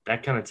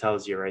that kind of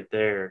tells you right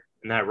there.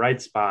 And that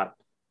right spot,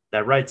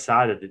 that right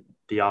side of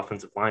the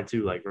offensive line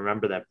too, like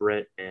remember that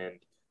Britt and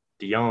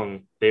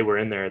DeYoung, they were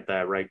in there at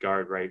that right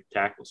guard, right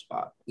tackle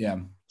spot. Yeah.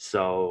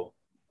 So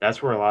that's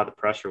where a lot of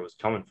the pressure was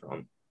coming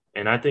from.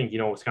 And I think,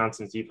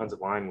 Wisconsin's defensive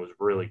line was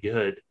really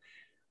good,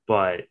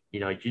 but,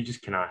 you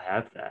just cannot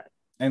have that.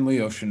 And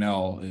Leo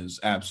Chanel is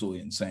absolutely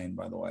insane,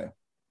 by the way.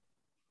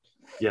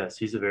 Yes,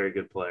 he's a very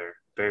good player.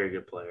 Very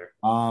good player.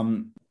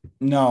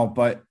 No,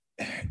 but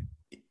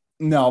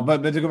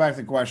to go back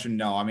to the question,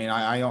 no. I mean,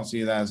 I don't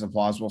see that as a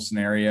plausible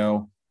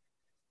scenario.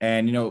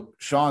 And,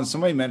 Sean,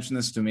 somebody mentioned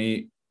this to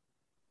me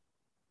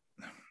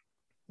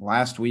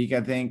last week,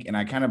 I think, and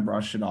I kind of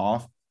brushed it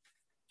off.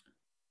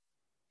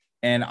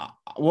 And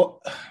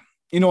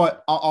you know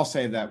what? I'll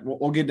say that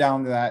we'll get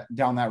down that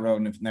road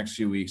in the next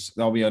few weeks.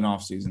 That'll be an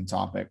off-season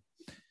topic.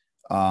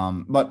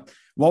 But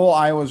what will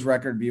Iowa's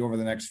record be over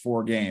the next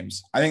 4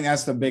 games? I think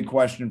that's the big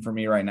question for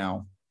me right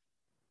now,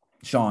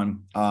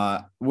 Sean.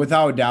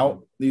 Without a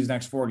doubt, these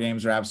next 4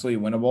 games are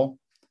absolutely winnable.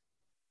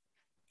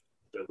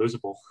 They're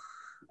losable.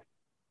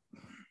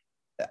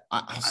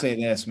 I'll say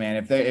this,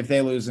 man. If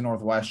they lose to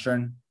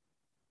Northwestern,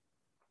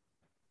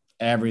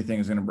 everything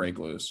is going to break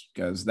loose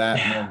because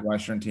that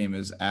Northwestern team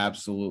is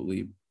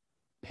absolutely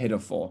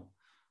pitiful.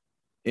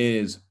 It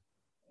is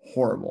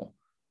horrible.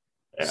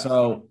 Yeah.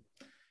 So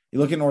you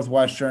look at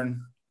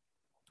Northwestern.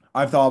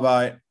 I've thought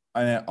about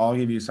it. I'll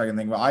give you a second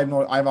thing, but I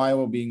have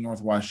Iowa beating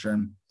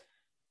Northwestern.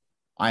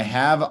 I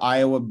have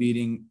Iowa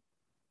beating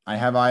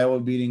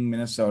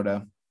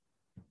Minnesota.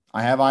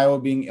 I have Iowa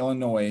beating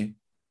Illinois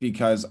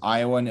because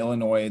Iowa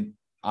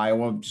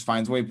just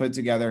finds a way to put it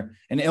together.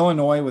 And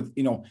Illinois, with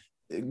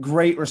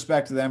great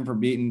respect to them for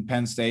beating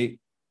Penn State,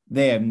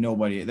 they have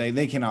nobody.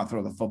 They cannot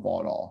throw the football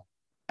at all.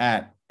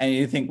 And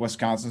you think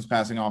Wisconsin's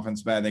passing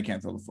offense bad? They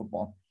can't throw the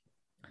football.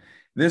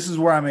 This is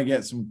where I'm going to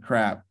get some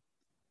crap.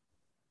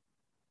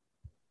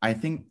 I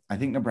think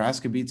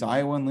Nebraska beats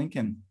Iowa and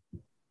Lincoln.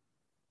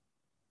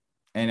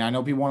 And I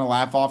know people want to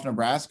laugh off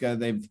Nebraska.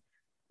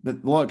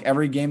 But look,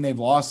 every game they've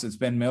lost, it's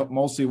been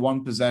mostly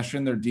one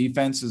possession. Their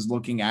defense is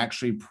looking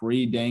actually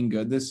pretty dang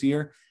good this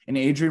year. And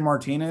Adrian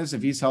Martinez,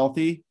 if he's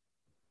healthy,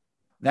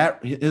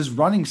 that his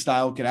running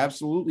style could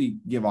absolutely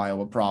give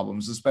Iowa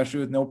problems,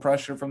 especially with no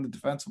pressure from the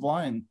defensive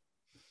line.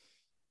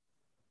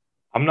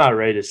 I'm not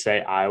ready to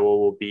say Iowa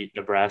will beat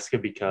Nebraska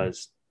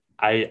because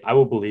I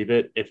will believe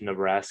it if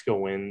Nebraska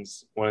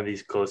wins one of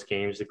these close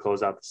games to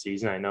close out the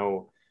season. I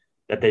know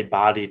that they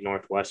bodied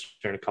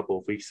Northwestern a couple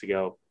of weeks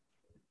ago,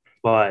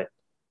 but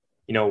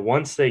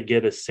once they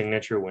get a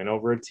signature win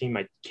over a team,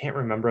 I can't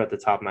remember at the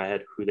top of my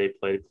head who they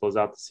play to close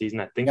out the season.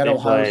 I think They got they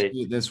Ohio play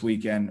State this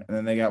weekend, and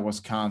then they got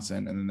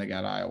Wisconsin, and then they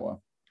got Iowa.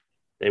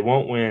 They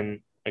won't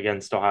win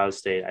against Ohio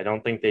State. I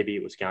don't think they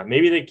beat Wisconsin.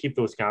 Maybe they keep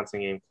the Wisconsin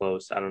game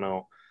close. I don't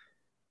know.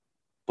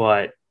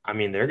 But I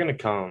mean, they're going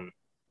to come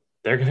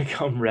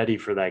ready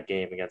for that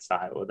game against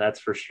Iowa. That's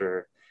for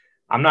sure.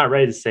 I'm not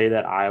ready to say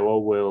that Iowa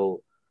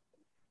will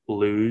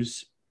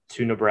lose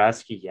to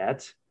Nebraska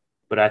yet,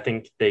 but I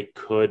think they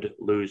could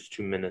lose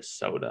to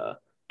Minnesota.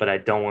 But I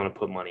don't want to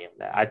put money on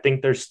that. I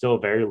think there's still a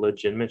very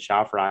legitimate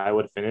shot for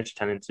Iowa to finish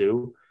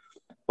 10-2,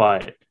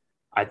 but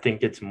I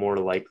think it's more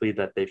likely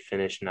that they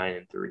finish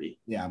 9-3.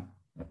 Yeah,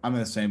 I'm in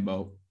the same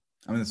boat.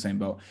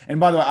 And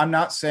by the way, I'm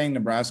not saying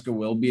Nebraska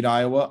will beat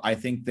Iowa. I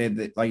think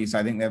they, like you said,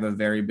 I think they have a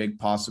very big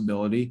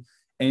possibility.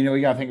 And,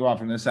 you got to think about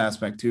from this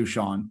aspect too,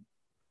 Sean.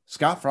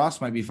 Scott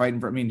Frost might be fighting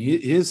for,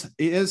 his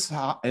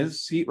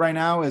seat right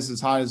now is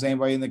as hot as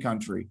anybody in the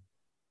country.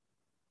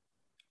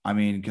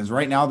 Because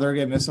right now they're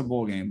going to miss a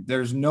bowl game.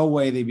 There's no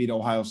way they beat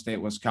Ohio State,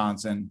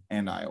 Wisconsin,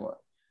 and Iowa.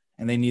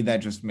 And they need that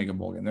just to make a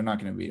bowl game. They're not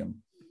going to beat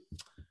them.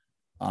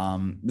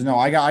 No,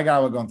 I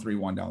got going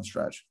 3-1 down the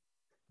stretch.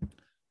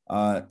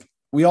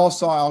 We all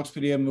saw Alex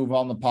Padilla move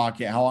on the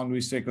pocket. How long do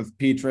we stick with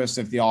Petras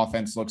if the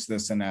offense looks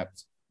this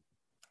inept?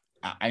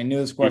 I knew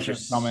this question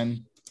was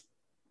coming.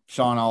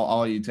 Sean, I'll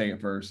let you take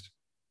it first.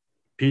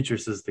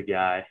 Petras is the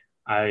guy.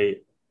 I'm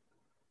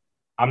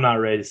not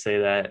ready to say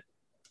that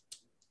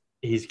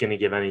he's going to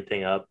give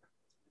anything up.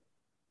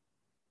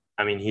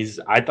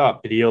 I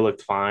thought Padilla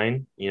looked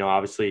fine.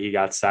 Obviously he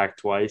got sacked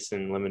twice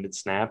in limited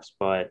snaps,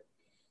 but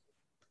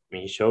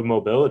he showed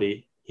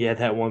mobility. He had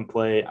that one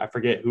play. I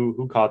forget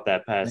who caught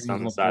that pass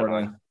on the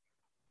sideline.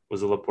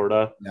 Was it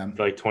Laporta? Yeah.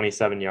 For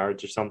 27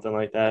 yards or something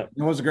like that.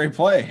 It was a great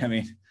play.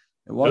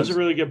 It was a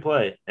really good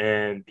play.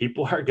 And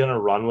people are going to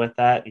run with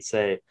that and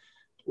say,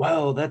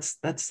 well, that's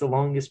the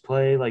longest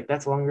play.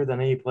 That's longer than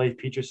any play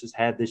Petras has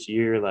had this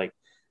year.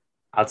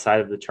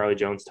 Outside of the Charlie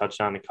Jones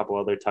touchdown, a couple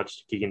other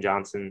Keegan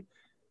Johnson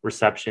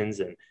receptions.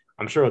 And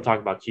I'm sure we'll talk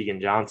about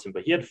Keegan Johnson,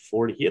 but he had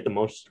the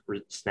most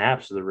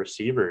snaps of the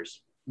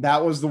receivers.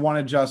 That was the one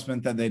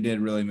adjustment that they did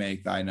really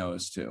make that I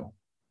noticed too.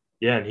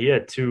 Yeah, and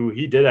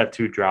he did have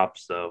 2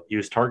 drops though. He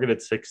was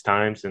targeted 6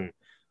 times and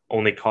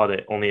only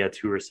had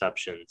 2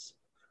 receptions.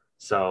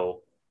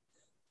 So,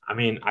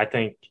 I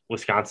think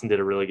Wisconsin did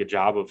a really good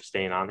job of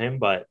staying on him,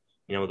 but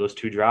those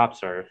 2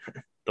 drops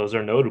those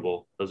are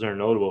notable. Those are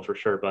notable for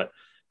sure. But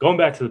going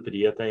back to the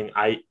Padilla thing,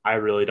 I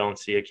really don't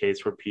see a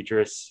case for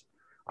Petras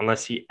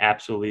unless he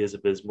absolutely is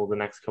abysmal the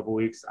next couple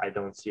weeks. I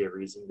don't see a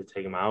reason to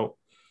take him out.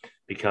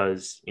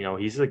 Because,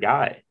 he's the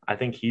guy. I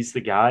think he's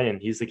the guy,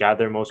 and he's the guy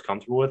they're most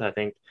comfortable with. I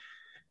think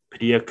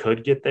Padilla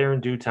could get there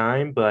in due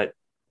time, but,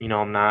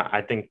 I'm not.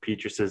 I think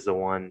Petras is the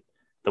one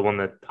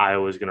that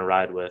Iowa is going to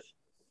ride with.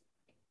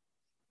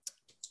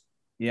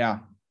 Yeah.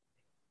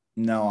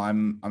 No,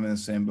 I'm in the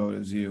same boat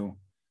as you.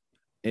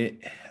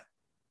 It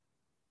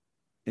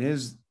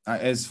is.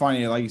 It's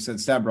funny, like you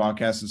said, Stat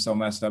Broadcast is so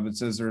messed up. It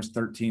says there's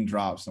 13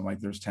 drops. I'm like,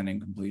 there's 10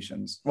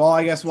 incompletions. Well,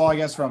 I guess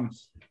from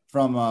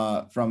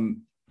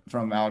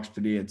Alex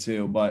Padilla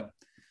too, but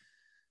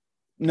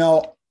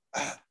no,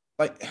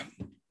 a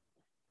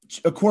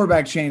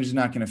quarterback change is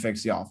not going to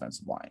fix the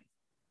offensive line.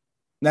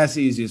 That's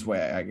the easiest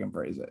way I can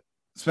phrase it.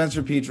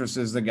 Spencer Petras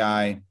is the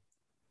guy.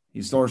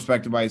 He's still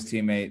respected by his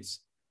teammates.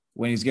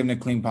 When he's given a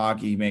clean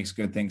pocket, he makes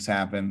good things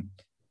happen.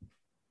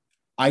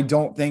 I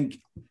don't think,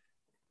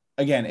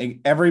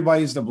 again,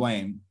 everybody's to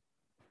blame.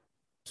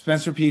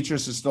 Spencer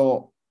Petras is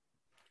still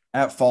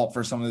at fault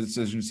for some of the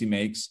decisions he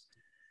makes.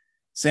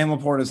 Sam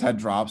Laporta's had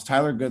drops.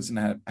 Tyler Goodson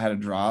had a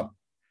drop.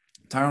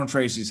 Tyrone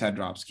Tracy's had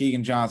drops.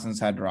 Keegan Johnson's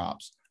had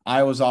drops.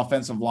 Iowa's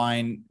offensive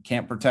line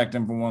can't protect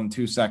him for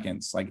 1-2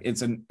 seconds.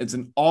 It's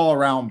an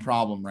all-around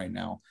problem right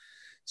now.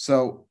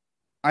 So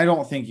I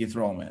don't think you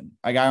throw him in.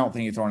 I don't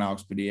think you throw in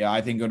Alex Padilla.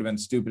 I think it would have been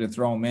stupid to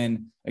throw him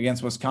in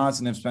against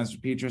Wisconsin if Spencer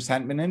Petras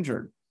hadn't been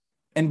injured.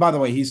 And by the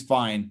way, he's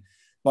fine.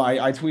 But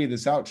I tweeted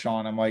this out,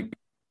 Sean. I'm like,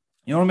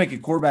 you want to make a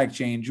quarterback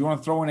change. You want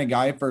to throw in a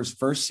guy for his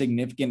first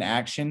significant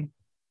action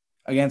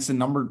against the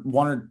number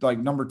 1 or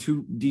number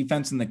 2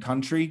 defense in the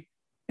country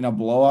in a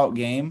blowout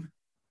game.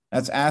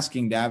 That's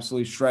asking to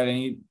absolutely shred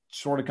any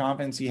sort of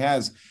confidence he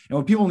has. And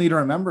what people need to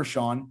remember,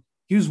 Sean,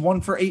 he was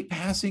 1 for 8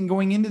 passing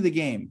going into the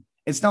game.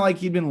 It's not like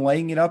he'd been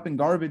laying it up in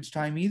garbage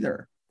time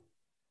either.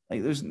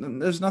 There's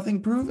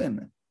nothing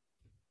proven.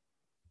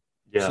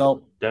 Yeah.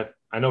 So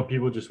I know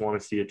people just want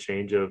to see a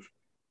change of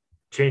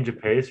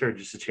pace or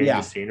just a change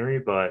of scenery,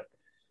 but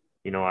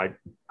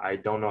I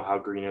don't know how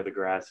greener the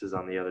grass is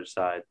on the other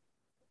side.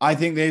 I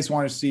think they just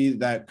want to see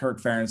that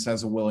Kirk Ferentz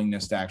has a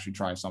willingness to actually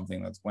try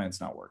something when it's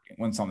not working,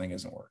 when something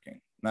isn't working.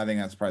 And I think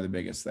that's probably the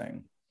biggest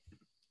thing.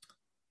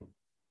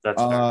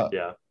 That's fair.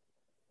 Yeah.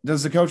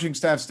 Does the coaching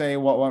staff stay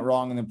what went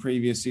wrong in the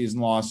previous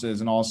season losses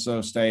and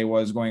also stay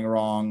what is going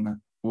wrong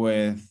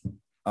with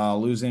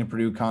losing to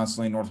Purdue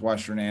constantly,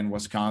 Northwestern and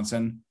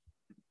Wisconsin?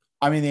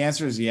 The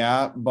answer is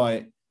yeah,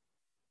 but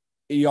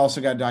you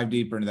also got to dive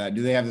deeper into that.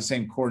 Do they have the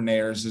same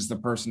coordinators? Is the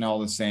personnel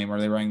the same? Are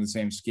they running the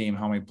same scheme?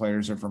 How many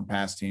players are from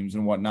past teams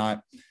and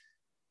whatnot?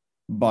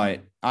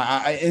 But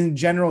I in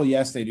general,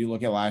 yes, they do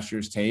look at last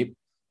year's tape.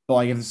 But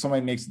like if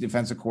somebody makes a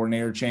defensive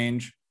coordinator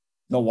change,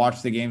 they'll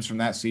watch the games from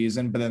that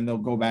season, but then they'll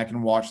go back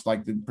and watch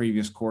like the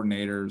previous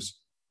coordinator's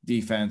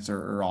defense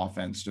or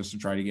offense just to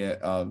try to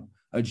get a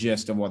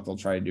gist of what they'll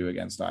try to do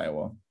against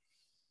Iowa.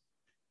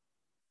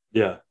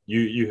 Yeah,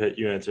 you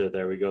answered it.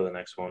 There we go. The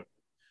next one.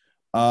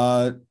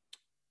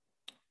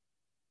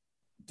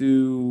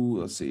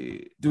 Do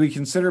we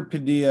consider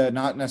Padilla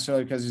not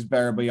necessarily because he's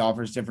better, but he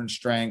offers different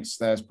strengths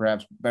that's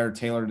perhaps better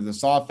tailored to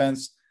this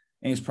offense,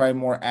 and he's probably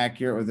more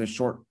accurate with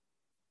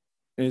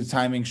his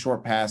timing,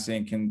 short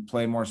passing, can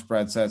play more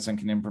spread sets, and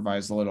can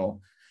improvise a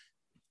little.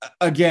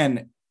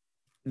 Again,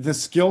 the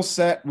skill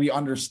set we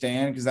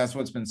understand because that's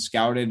what's been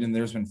scouted and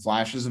there's been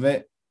flashes of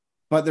it,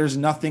 but there's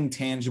nothing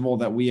tangible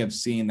that we have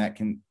seen that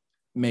can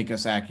make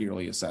us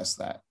accurately assess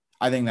that.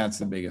 I think that's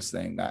the biggest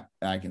thing that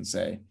I can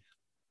say.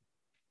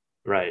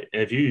 Right.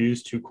 And if you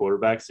use two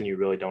quarterbacks, then you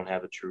really don't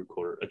have a true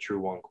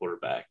one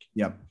quarterback.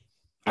 Yep.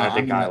 And I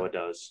think Iowa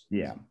does.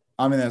 Yeah.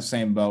 I'm in that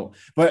same boat.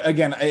 But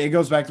again, it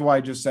goes back to what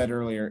I just said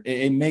earlier.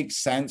 It makes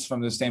sense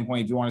from the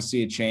standpoint if you want to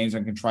see a change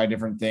and can try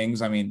different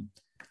things. I mean,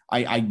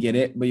 I get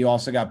it, but you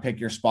also got to pick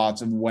your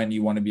spots of when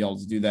you want to be able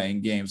to do that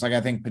in games. Like I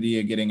think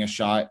Padilla getting a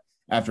shot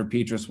after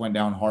Petrus went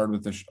down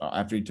hard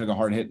after he took a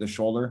hard hit to the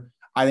shoulder.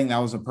 I think that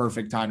was a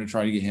perfect time to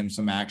try to get him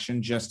some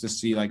action just to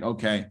see like,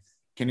 okay,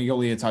 can he go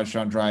lead a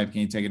touchdown drive?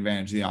 Can he take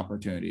advantage of the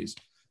opportunities?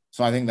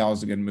 So I think that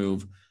was a good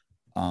move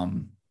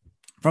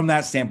from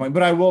that standpoint.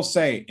 But I will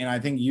say, and I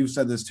think you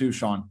said this too,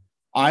 Sean,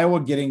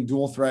 Iowa getting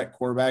dual threat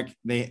quarterback,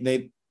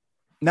 they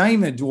not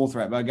even a dual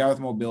threat, but a guy with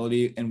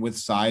mobility and with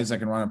size that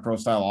can run a pro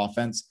style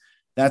offense.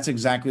 That's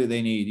exactly what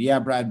they need. Yeah,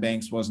 Brad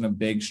Banks wasn't a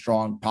big,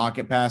 strong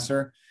pocket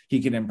passer.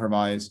 He could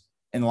improvise.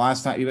 And the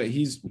last time,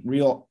 he's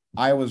real.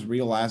 Iowa's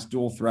real last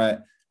dual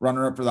threat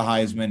runner up for the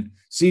Heisman.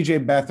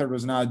 CJ Beathard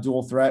was not a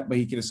dual threat, but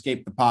he could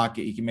escape the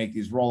pocket. He can make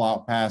these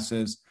rollout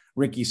passes.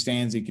 Ricky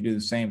Stanzi could do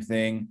the same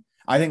thing.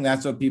 I think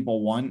that's what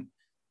people want.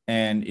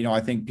 And,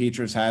 I think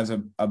Petrus has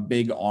a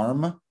big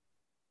arm,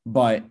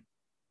 but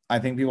I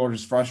think people are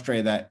just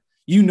frustrated that,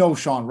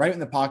 Sean, right when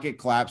the pocket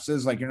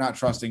collapses, like you're not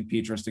trusting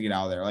Petrus to get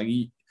out of there. Like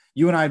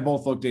you and I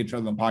both looked at each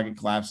other, the pocket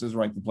collapses,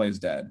 right? The play's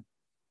dead.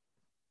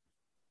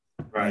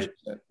 Right.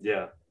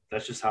 Yeah.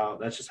 That's just how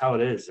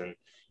it is. And,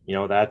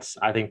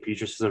 I think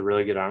Petrus is a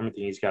really good arm. I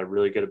think he's got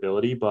really good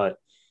ability, but,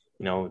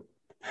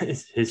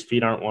 his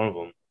feet aren't one of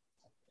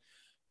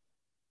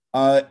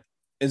them.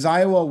 Is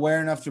Iowa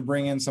aware enough to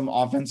bring in some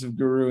offensive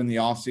guru in the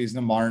offseason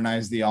to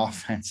modernize the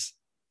offense?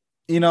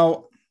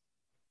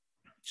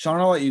 Sean,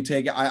 I'll let you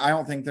take it. I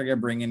don't think they're going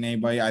to bring in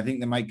anybody. I think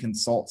they might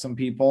consult some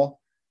people.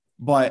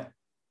 But,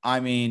 I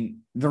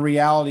mean, the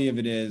reality of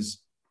it is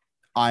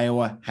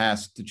Iowa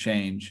has to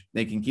change.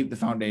 They can keep the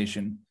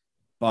foundation,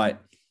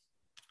 but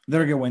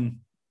they're going to win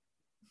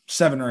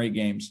 7 or 8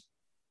 games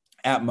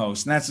at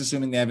most. And that's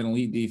assuming they have an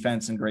elite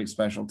defense and great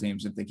special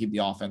teams if they keep the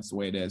offense the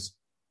way it is.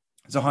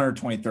 It's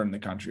 123rd in the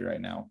country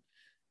right now.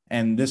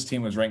 And this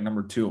team was ranked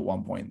number 2 at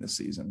one point this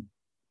season.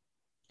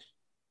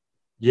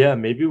 Yeah,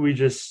 maybe we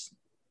just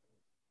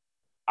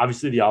 –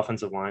 obviously the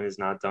offensive line has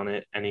not done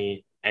it.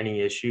 Any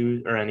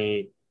issue or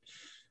any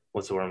 –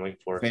 what's the word I'm looking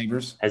for?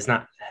 Favors?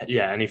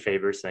 Any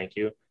favors, thank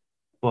you.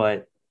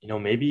 But,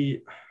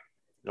 maybe –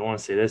 I don't want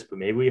to say this, but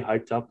maybe we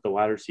hyped up the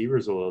wide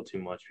receivers a little too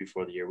much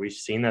before the year. We've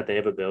seen that they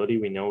have ability.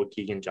 We know what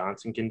Keegan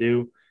Johnson can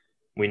do.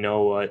 We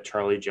know what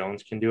Charlie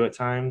Jones can do at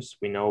times.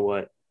 We know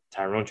what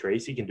Tyrone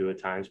Tracy can do at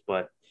times.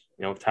 But,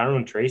 if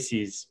Tyrone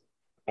Tracy's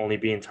only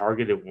being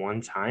targeted one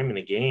time in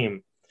a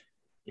game,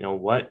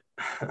 what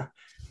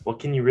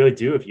can you really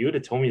do? If you would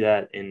have told me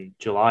that in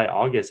July,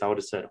 August, I would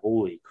have said,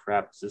 holy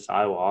crap, is this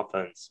Iowa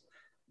offense?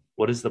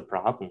 What is the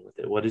problem with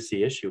it? What is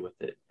the issue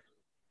with it?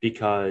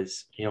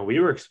 Because, we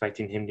were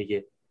expecting him to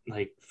get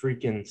like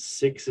freaking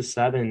 6 or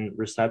 7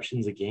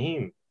 receptions a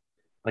game.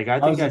 Like I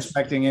was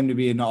expecting him to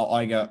be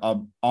a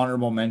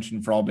honorable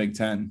mention for all Big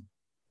Ten.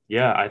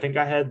 Yeah, I think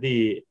I had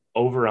the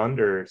over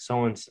under.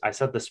 I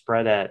set the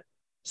spread at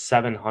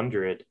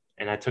 700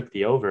 and I took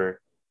the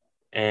over.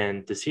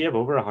 And does he have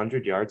over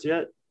 100 yards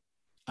yet?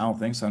 I don't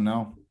think so.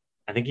 No.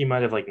 I think he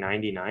might have like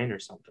 99 or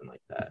something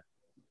like that.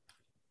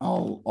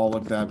 I'll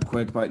look that up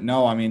quick, but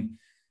no, I mean.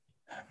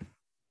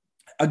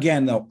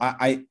 Again, though,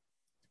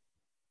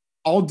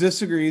 I'll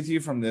disagree with you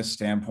from this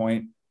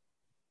standpoint.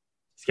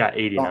 He's got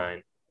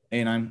 89.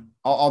 89.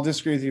 I'll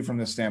disagree with you from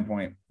this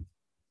standpoint.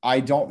 I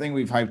don't think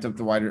we've hyped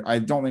up I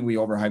don't think we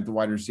overhyped the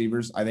wide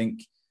receivers. I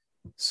think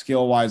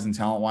skill-wise and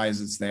talent-wise,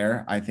 it's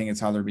there. I think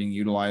it's how they're being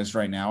utilized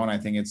right now, and I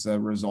think it's a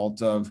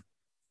result of,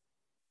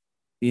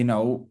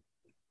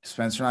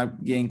 Spencer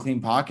not getting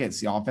clean pockets,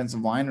 the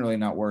offensive line really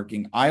not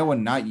working, Iowa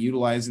not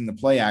utilizing the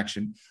play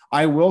action.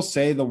 I will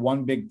say the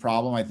one big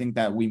problem I think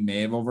that we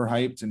may have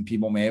overhyped and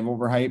people may have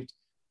overhyped,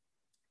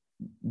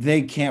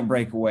 they can't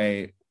break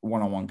away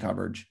one-on-one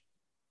coverage.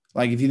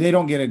 Like if they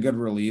don't get a good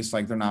release,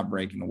 like they're not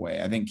breaking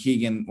away. I think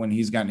Keegan, when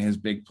he's gotten his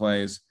big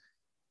plays,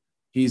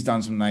 he's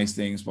done some nice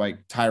things.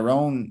 Like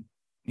Tyrone,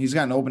 he's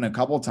gotten open a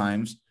couple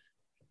times.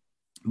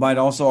 But I'd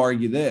also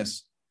argue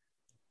this.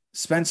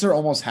 Spencer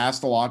almost has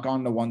to lock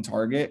on to one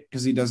target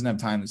because he doesn't have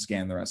time to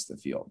scan the rest of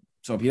the field.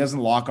 So if he doesn't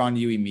lock on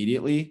you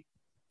immediately,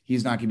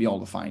 he's not going to be able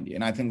to find you.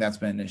 And I think that's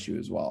been an issue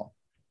as well.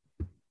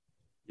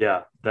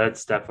 Yeah,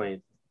 that's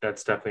definitely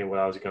what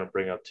I was going to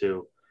bring up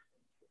too.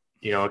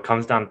 It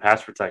comes down to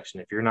pass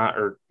protection. If you're not,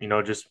 or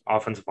just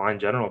offensive line in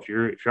general, if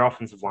your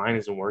offensive line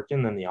isn't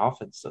working, then the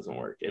offense doesn't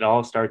work. It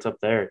all starts up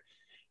there.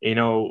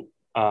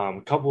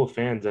 A couple of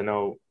fans,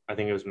 I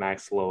think it was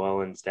Max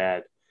Llewellyn's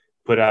dad,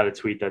 put out a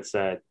tweet that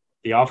said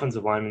the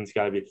offensive lineman's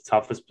got to be the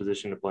toughest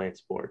position to play in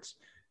sports,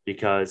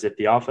 because if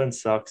the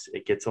offense sucks,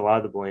 it gets a lot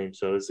of the blame.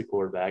 So does the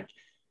quarterback.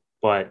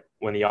 But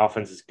when the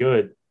offense is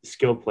good, the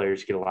skilled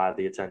players get a lot of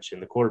the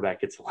attention. The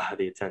quarterback gets a lot of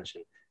the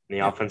attention, and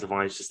the offensive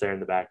line is just there in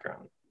the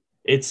background.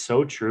 It's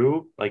so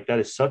true. Like, that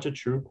is such a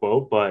true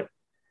quote, but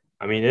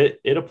I mean,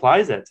 it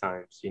applies at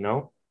times,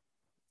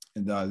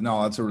 It does.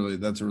 No, that's a really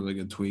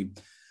good tweet.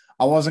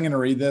 I wasn't going to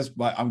read this,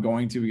 but I'm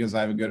going to, because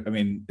I have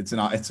it's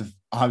an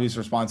obvious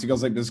response. He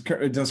goes like, does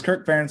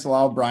Kirk Ferentz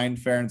allow Brian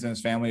Ferentz and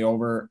his family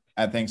over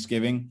at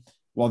Thanksgiving?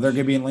 Well, they're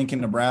going to be in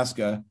Lincoln,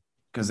 Nebraska,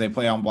 because they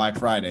play on Black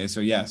Friday.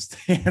 So yes,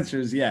 the answer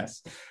is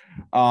yes.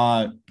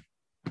 Let's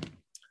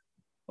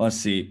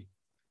see.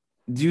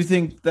 Do you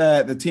think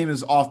that the team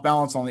is off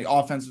balance on the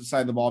offensive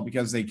side of the ball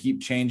because they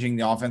keep changing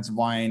the offensive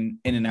line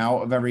in and out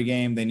of every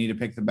game? They need to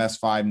pick the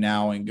best five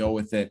now and go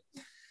with it.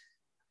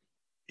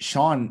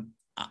 Sean,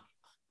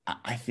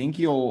 I think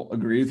you'll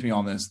agree with me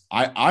on this.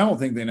 I don't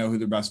think they know who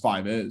their best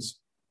five is.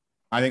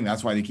 I think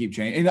that's why they keep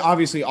changing. And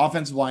obviously,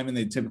 offensive linemen,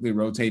 they typically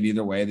rotate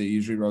either way. They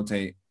usually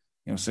rotate,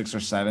 6 or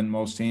 7,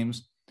 most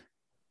teams.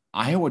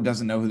 Iowa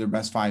doesn't know who their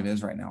best five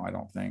is right now, I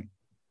don't think.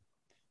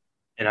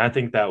 And I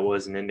think that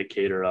was an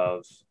indicator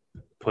of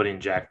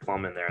putting Jack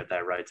Plum in there at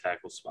that right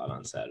tackle spot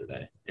on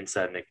Saturday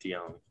instead of Nick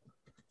DeYoung.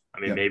 I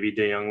mean, Maybe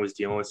DeYoung was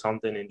dealing with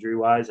something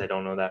injury-wise. I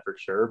don't know that for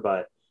sure.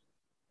 But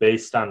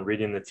based on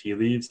reading the tea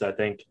leaves, I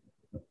think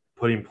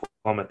putting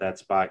Plum at that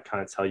spot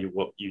kind of tell you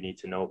what you need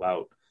to know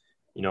about,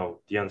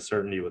 the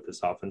uncertainty with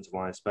this offensive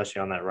line,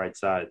 especially on that right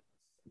side.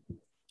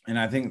 And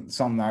I think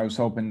something I was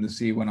hoping to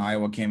see when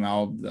Iowa came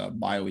out of the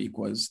bye week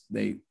was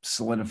they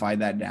solidified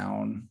that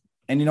down.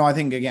 And, I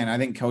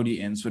think Cody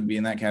Ince would be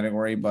in that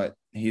category, but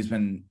he's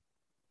been,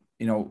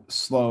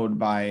 slowed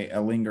by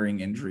a lingering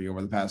injury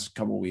over the past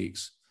couple of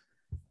weeks.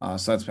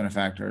 So that's been a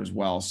factor as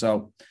well.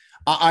 So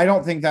I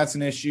don't think that's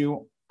an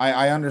issue.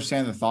 I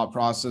understand the thought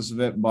process of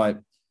it, but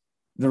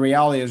the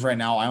reality is right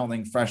now, I don't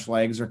think fresh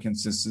legs or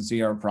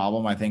consistency are a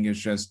problem. I think it's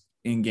just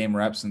in-game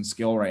reps and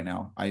skill right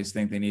now. I just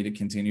think they need to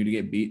continue to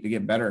get beat to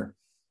get better.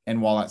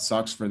 And while that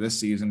sucks for this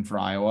season for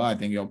Iowa, I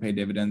think it'll pay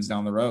dividends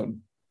down the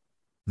road.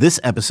 This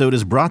episode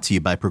is brought to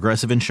you by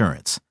Progressive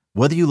Insurance.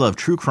 Whether you love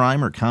true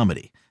crime or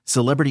comedy,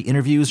 celebrity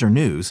interviews or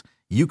news,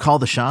 you call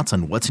the shots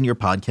on what's in your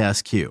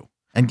podcast queue.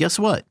 And guess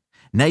what?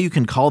 Now you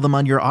can call them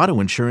on your auto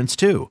insurance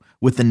too,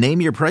 with the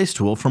Name Your Price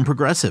tool from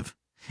Progressive.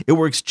 It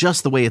works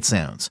just the way it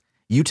sounds.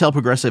 You tell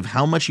Progressive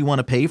how much you want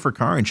to pay for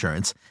car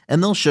insurance,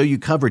 and they'll show you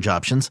coverage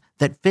options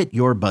that fit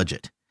your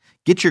budget.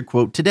 Get your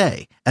quote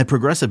today at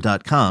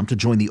Progressive.com to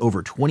join the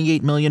over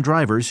 28 million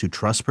drivers who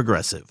trust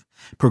Progressive.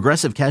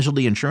 Progressive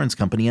Casualty Insurance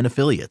Company and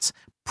Affiliates.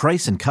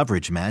 Price and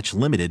coverage match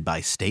limited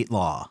by state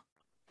law.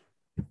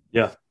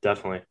 Yeah,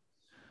 definitely.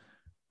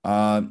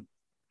 To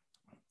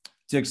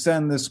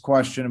extend this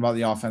question about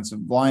the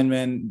offensive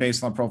linemen,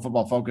 based on Pro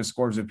Football Focus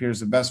scores, it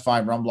appears the best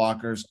 5 run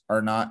blockers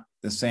are not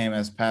the same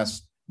as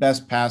best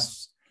 5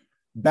 pass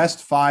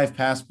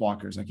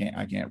blockers.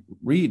 I can't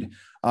read.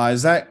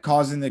 Is that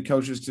causing the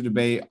coaches to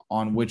debate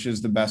on which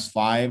is the best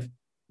 5?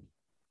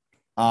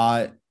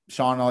 Sean,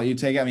 I'll let you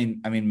take it.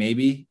 I mean,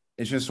 maybe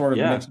it's just sort of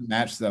mix and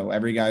match though.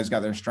 Every guy's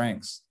got their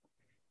strengths.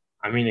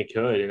 I mean, it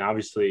could, and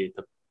obviously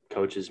the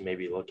coaches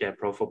maybe look at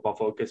Pro Football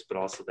Focus, but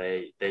also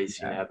they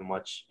seem to have a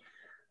much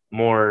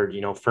more,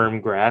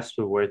 firm grasp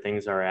of where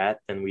things are at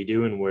than we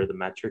do and where the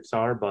metrics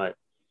are. But,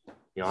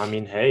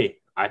 hey,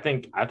 I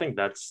think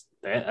that's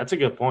a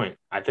good point.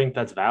 I think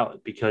that's valid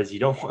because you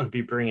don't want to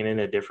be bringing in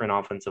a different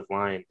offensive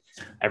line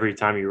every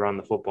time you run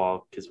the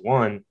football. Because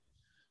 1,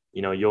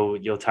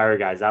 you'll tire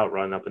guys out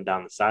running up and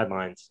down the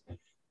sidelines.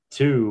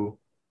 2,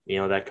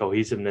 that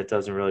cohesiveness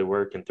doesn't really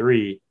work. And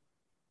 3,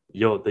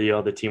 the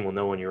other team will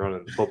know when you're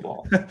running the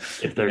football.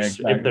 If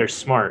they're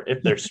smart,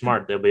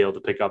 they'll be able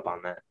to pick up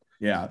on that.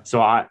 Yeah. So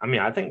I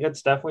think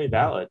that's definitely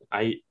valid.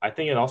 I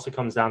think it also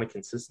comes down to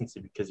consistency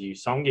because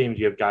some games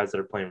you have guys that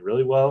are playing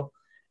really well.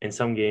 In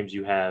some games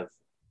you have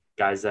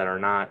guys that are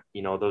not,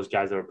 those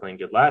guys that were playing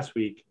good last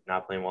week,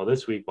 not playing well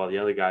this week, while the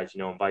other guys,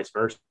 and vice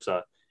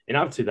versa. And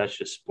obviously that's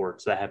just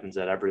sports. That happens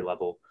at every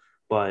level.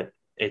 But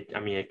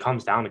it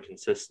comes down to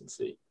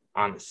consistency,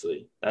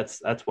 honestly.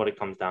 That's what it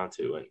comes down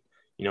to. And,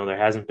 there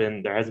hasn't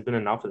been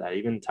enough of that.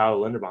 Even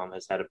Tyler Linderbaum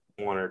has had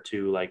 1 or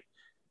 2,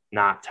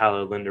 not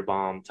Tyler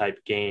Linderbaum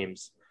type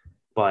games,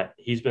 but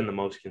he's been the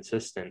most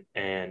consistent.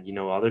 And,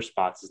 other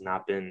spots has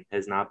not been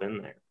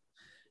there.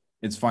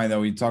 It's funny though.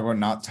 We talk about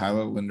not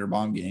Tyler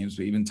Linderbaum games,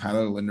 but even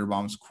Tyler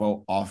Linderbaum's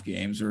quote off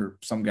games are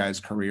some guy's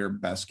career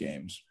best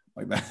games.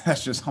 Like that.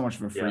 That's just how much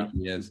of a freak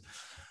he is.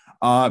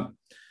 How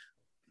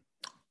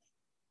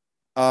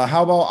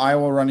about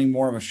Iowa running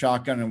more of a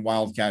shotgun, and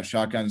Wildcat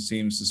shotgun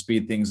seems to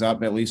speed things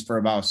up, at least for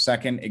about a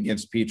second. It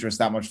gives Petrus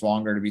that much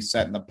longer to be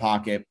set in the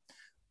pocket.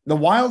 The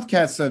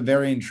Wildcats a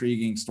very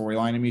intriguing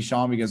storyline to me,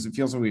 Sean, because it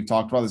feels like we've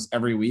talked about this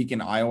every week,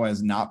 and Iowa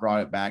has not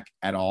brought it back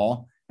at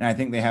all. And I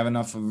think they have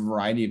enough of a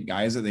variety of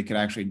guys that they could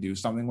actually do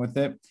something with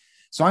it.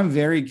 So I'm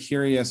very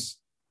curious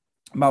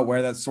about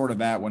where that's sort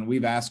of at. When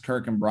we've asked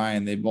Kirk and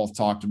Brian, they both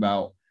talked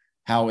about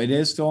how it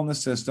is still in the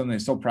system. They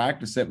still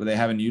practice it, but they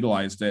haven't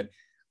utilized it.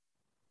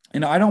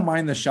 And I don't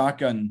mind the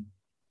shotgun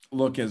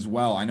look as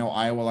well. I know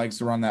Iowa likes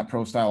to run that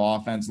pro style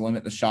offense,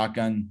 limit the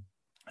shotgun.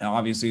 And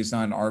obviously, it's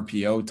not an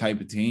RPO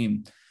type of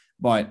team.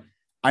 But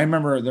I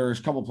remember there was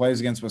a couple of plays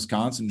against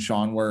Wisconsin,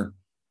 Sean, where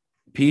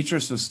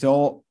Petrus was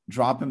still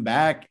dropping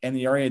back and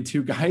he already had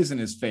two guys in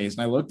his face.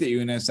 And I looked at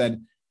you and I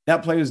said,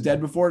 that play was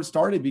dead before it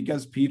started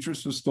because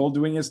Petrus was still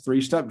doing his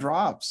 3-step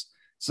drops.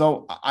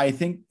 So I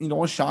think,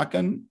 a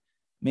shotgun,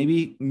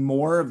 maybe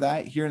more of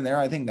that here and there.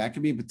 I think that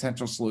could be a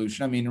potential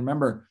solution. I mean,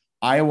 remember,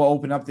 Iowa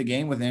opened up the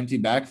game with an empty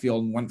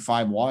backfield and went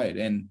 5 wide.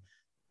 And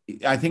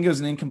I think it was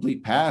an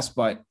incomplete pass,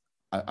 but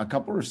a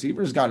couple of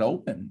receivers got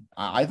open.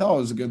 I thought it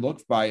was a good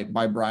look by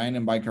Brian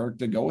and by Kirk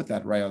to go with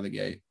that right out of the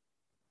gate.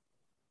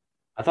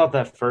 I thought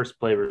that first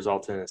play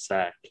resulted in a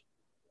sack.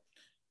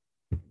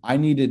 Let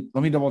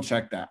me double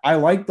check that. I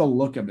like the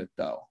look of it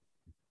though.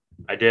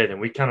 I did. And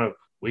we kind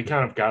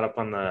of got up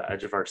on the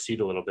edge of our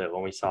seat a little bit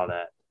when we saw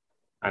that.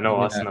 I know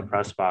us in the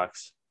press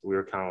box, we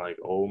were kind of like,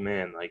 oh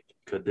man, like,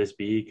 could this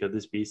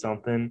be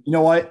something? You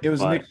know what? It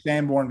was Nick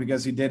Sanborn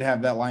because he did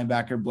have that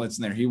linebacker blitz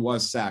in there. He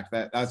was sacked.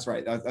 That's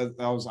right.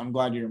 I'm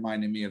glad you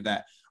reminded me of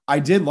that. I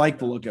did like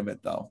the look of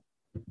it though.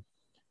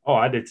 Oh,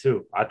 I did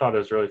too. I thought it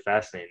was really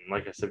fascinating.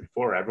 Like I said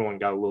before, everyone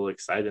got a little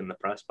excited in the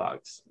press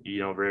box,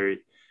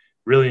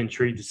 really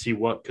intrigued to see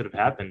what could have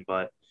happened,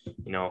 but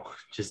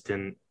just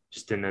didn't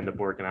end up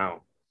working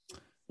out.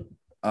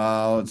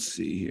 Let's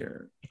see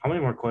here. How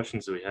many more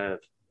questions do we have?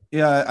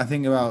 Yeah, I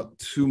think about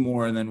 2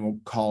 more and then we'll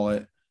call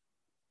it.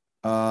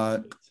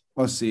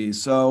 Let's see.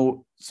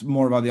 So it's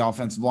more about the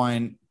offensive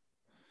line.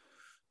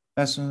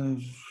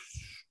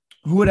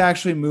 Who would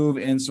actually move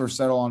Ince or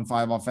settle on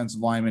 5 offensive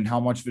linemen? How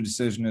much of a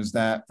decision is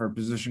that for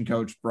position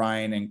coach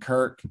Brian and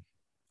Kirk?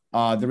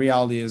 The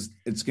reality is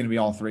it's going to be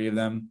all 3 of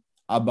them.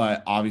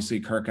 But obviously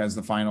Kirk has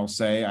the final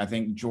say. I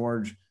think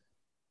George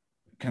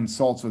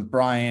consults with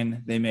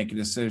Brian. They make a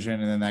decision,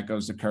 and then that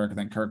goes to Kirk, and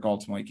then Kirk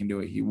ultimately can do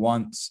what he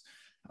wants.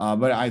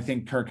 But I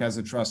think Kirk has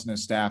a trust in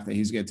his staff that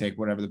he's going to take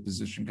whatever the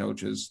position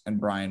coaches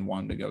and Brian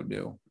wanted to go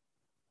do.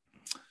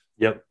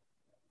 Yep.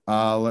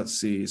 Let's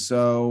see.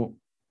 So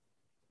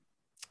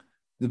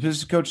the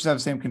position coaches have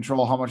the same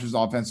control. How much is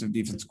offensive,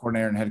 defensive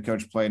coordinator, and head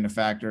coach play into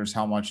factors?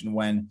 How much and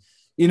when?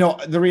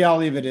 The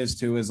reality of it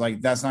is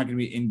like that's not going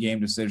to be in-game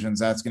decisions.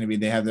 That's going to be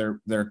they have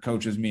their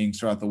coaches meetings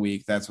throughout the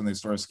week. That's when they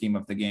sort of scheme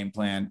up the game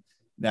plan.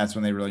 That's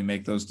when they really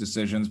make those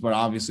decisions. But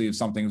obviously, if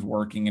something's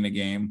working in a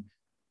game,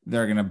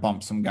 they're going to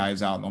bump some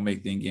guys out and they'll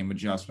make the in-game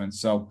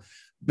adjustments. So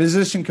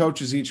position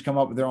coaches each come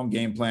up with their own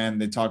game plan.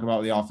 They talk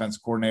about the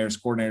offensive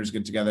coordinators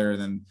get together,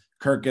 and then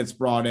Kirk gets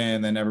brought in,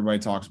 and then everybody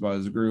talks about it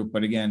as a group.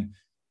 But again,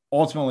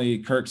 ultimately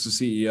Kirk's the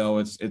CEO.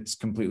 It's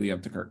completely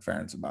up to Kirk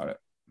Ferentz about it.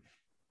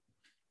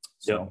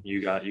 So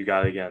you got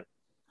it again.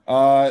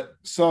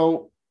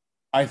 So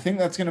I think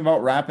that's going to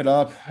about wrap it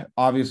up.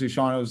 Obviously,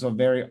 Sean, it was a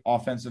very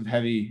offensive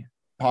heavy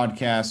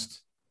podcast.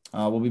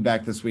 We'll be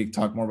back this week,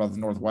 talk more about the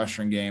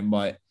Northwestern game,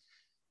 but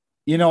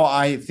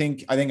I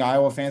think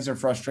Iowa fans are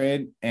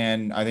frustrated,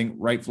 and I think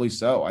rightfully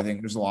so. I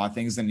think there's a lot of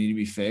things that need to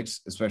be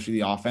fixed, especially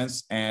the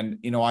offense. And,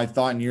 I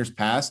thought in years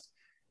past,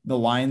 the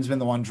line's been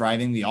the one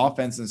driving the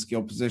offense, and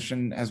skill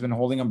position has been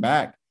holding them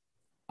back.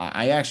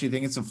 I actually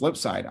think it's the flip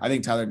side. I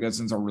think Tyler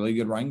Goodson's a really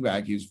good running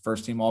back. He was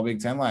first team All Big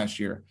Ten last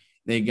year.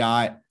 They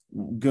got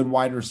good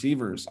wide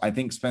receivers. I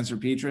think Spencer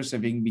Petrus,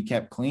 if he can be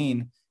kept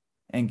clean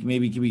and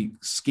maybe can be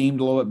schemed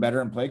a little bit better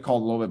and play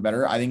called a little bit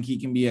better, I think he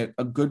can be a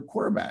good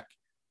quarterback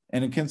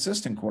and a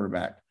consistent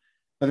quarterback.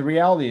 But the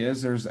reality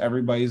is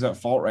everybody's at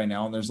fault right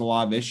now, and there's a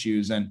lot of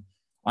issues. And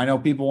I know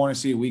people want to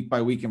see week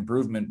by week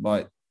improvement,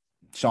 but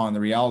Sean, the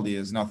reality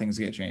is nothing's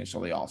going to change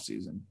till the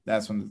offseason.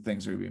 That's when the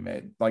things are going to be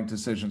made. Like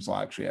decisions will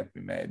actually have to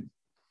be made.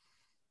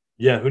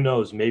 Yeah, who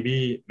knows?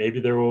 Maybe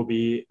there will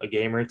be a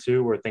game or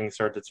two where things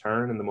start to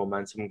turn and the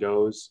momentum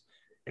goes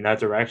in that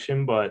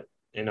direction, but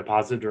in a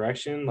positive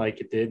direction like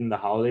it did in the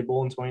Holiday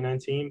Bowl in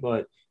 2019.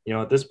 But,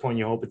 at this point,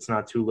 you hope it's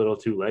not too little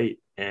too late.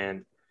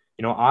 And,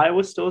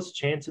 Iowa still has a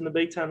chance in the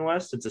Big Ten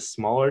West. It's a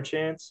smaller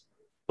chance,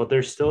 but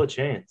there's still a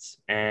chance.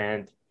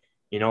 And,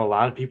 a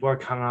lot of people are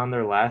kind of on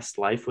their last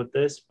life with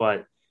this,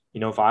 but,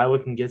 if Iowa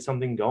can get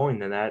something going,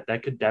 then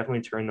that could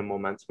definitely turn the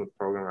momentum of the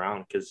program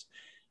around. Because,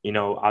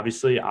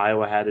 obviously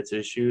Iowa had its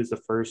issues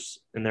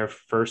in their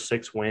first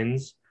 6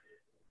 wins.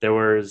 There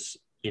was,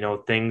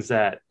 things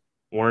that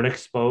weren't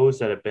exposed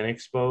that have been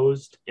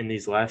exposed in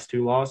these last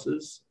 2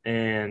 losses.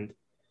 And,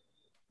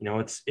 you know,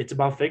 it's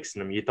about fixing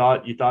them. You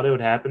thought it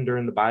would happen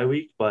during the bye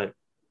week, but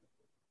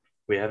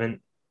we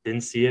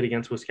didn't see it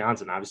against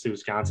Wisconsin. Obviously,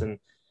 Wisconsin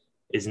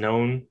is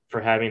known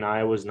for having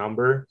Iowa's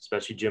number,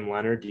 especially Jim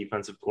Leonhard,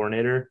 defensive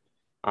coordinator.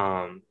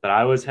 But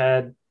Iowa's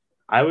had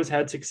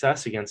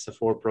success against the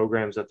 4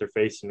 programs that they're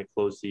facing to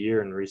close the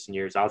year in recent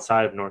years,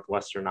 outside of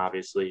Northwestern,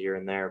 obviously, here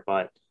and there.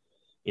 But,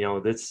 you know,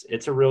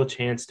 it's a real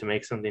chance to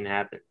make something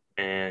happen.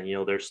 And, you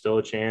know, there's still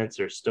a chance.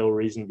 There's still a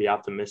reason to be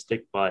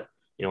optimistic. But,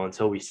 you know,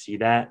 until we see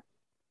that,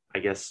 I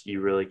guess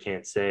you really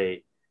can't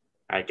say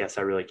 – I guess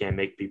I really can't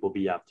make people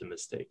be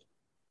optimistic.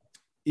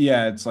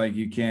 Yeah, it's like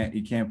you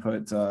can't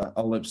put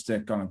a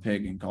lipstick on a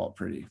pig and call it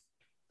pretty.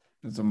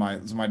 That's what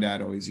my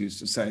dad always used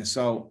to say.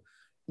 So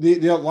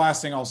the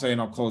last thing I'll say,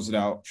 and I'll close it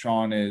out,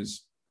 Sean,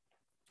 is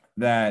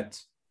that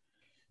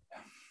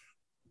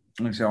 –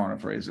 let me see how I want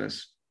to phrase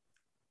this.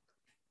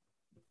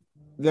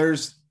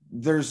 There's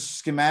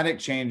schematic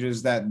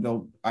changes that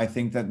I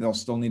think that they'll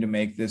still need to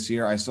make this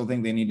year. I still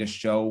think they need to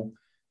show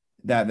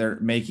that they're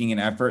making an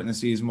effort in the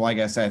season. Like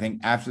I said, I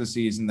think after the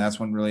season, that's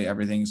when really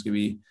everything's going to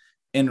be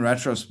in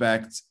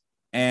retrospect.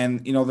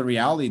 And, you know, the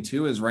reality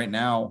too is right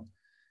now,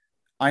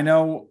 I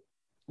know,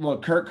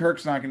 look,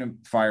 Kirk's not going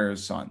to fire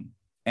his son.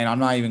 And I'm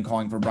not even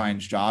calling for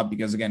Brian's job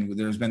because, again,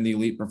 there's been the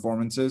elite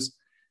performances.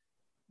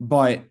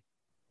 But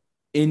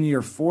in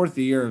your 4th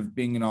year of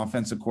being an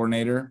offensive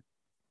coordinator,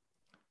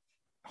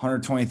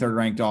 123rd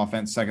ranked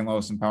offense, 2nd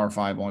lowest in Power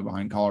 5, only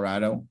behind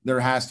Colorado, there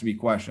has to be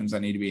questions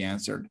that need to be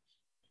answered.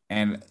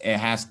 And they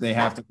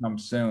have to come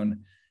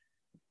soon.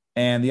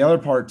 And the other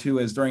part too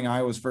is during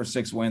Iowa's first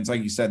 6 wins,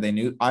 like you said,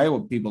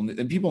 people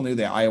knew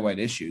that Iowa had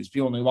issues.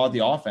 People knew about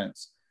the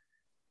offense,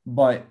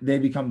 but they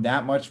become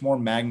that much more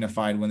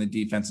magnified when the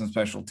defense and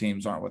special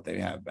teams aren't what they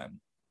have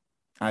been.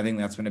 I think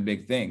that's been a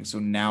big thing. So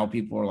now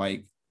people are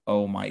like,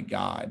 oh my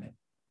God,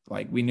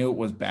 like we knew it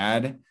was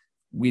bad.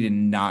 We did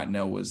not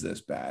know it was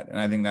this bad. And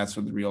I think that's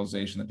what the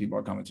realization that people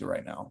are coming to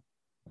right now.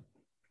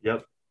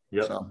 Yep.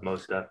 So,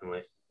 most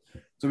definitely.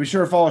 So be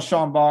sure to follow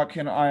Sean Bach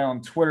and I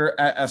on Twitter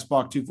at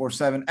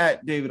SBach247,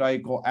 at David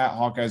Eichel, at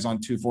Hawkeyes on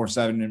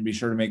 247, and be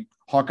sure to make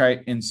Hawkeye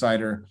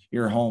Insider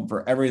your home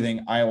for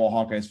everything Iowa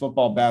Hawkeyes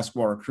football,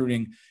 basketball,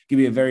 recruiting. Give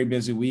you a very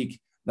busy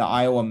week. The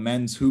Iowa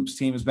men's hoops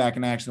team is back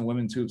in action. The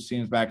women's hoops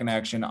team is back in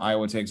action.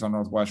 Iowa takes on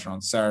Northwestern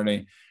on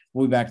Saturday.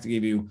 We'll be back to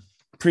give you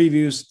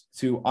previews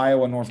to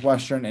Iowa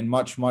Northwestern and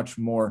much, much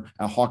more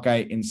at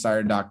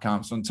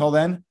HawkeyeInsider.com. So until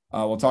then,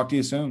 we'll talk to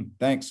you soon.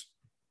 Thanks.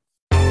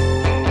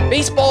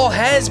 Baseball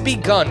has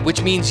begun,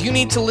 which means you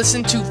need to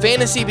listen to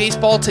Fantasy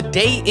Baseball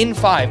Today in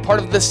 5,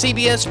 part of the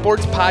CBS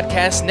Sports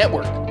Podcast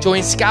Network.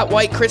 Join Scott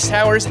White, Chris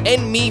Towers,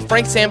 and me,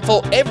 Frank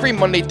Samfel, every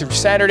Monday through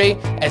Saturday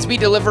as we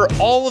deliver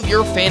all of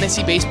your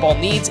fantasy baseball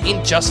needs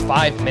in just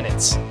 5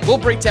 minutes. We'll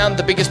break down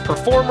the biggest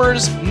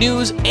performers,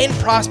 news, and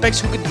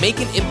prospects who could make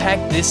an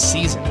impact this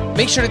season.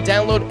 Make sure to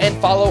download and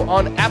follow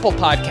on Apple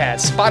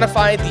Podcasts,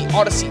 Spotify, the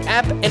Odyssey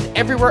app, and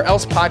everywhere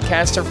else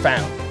podcasts are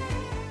found.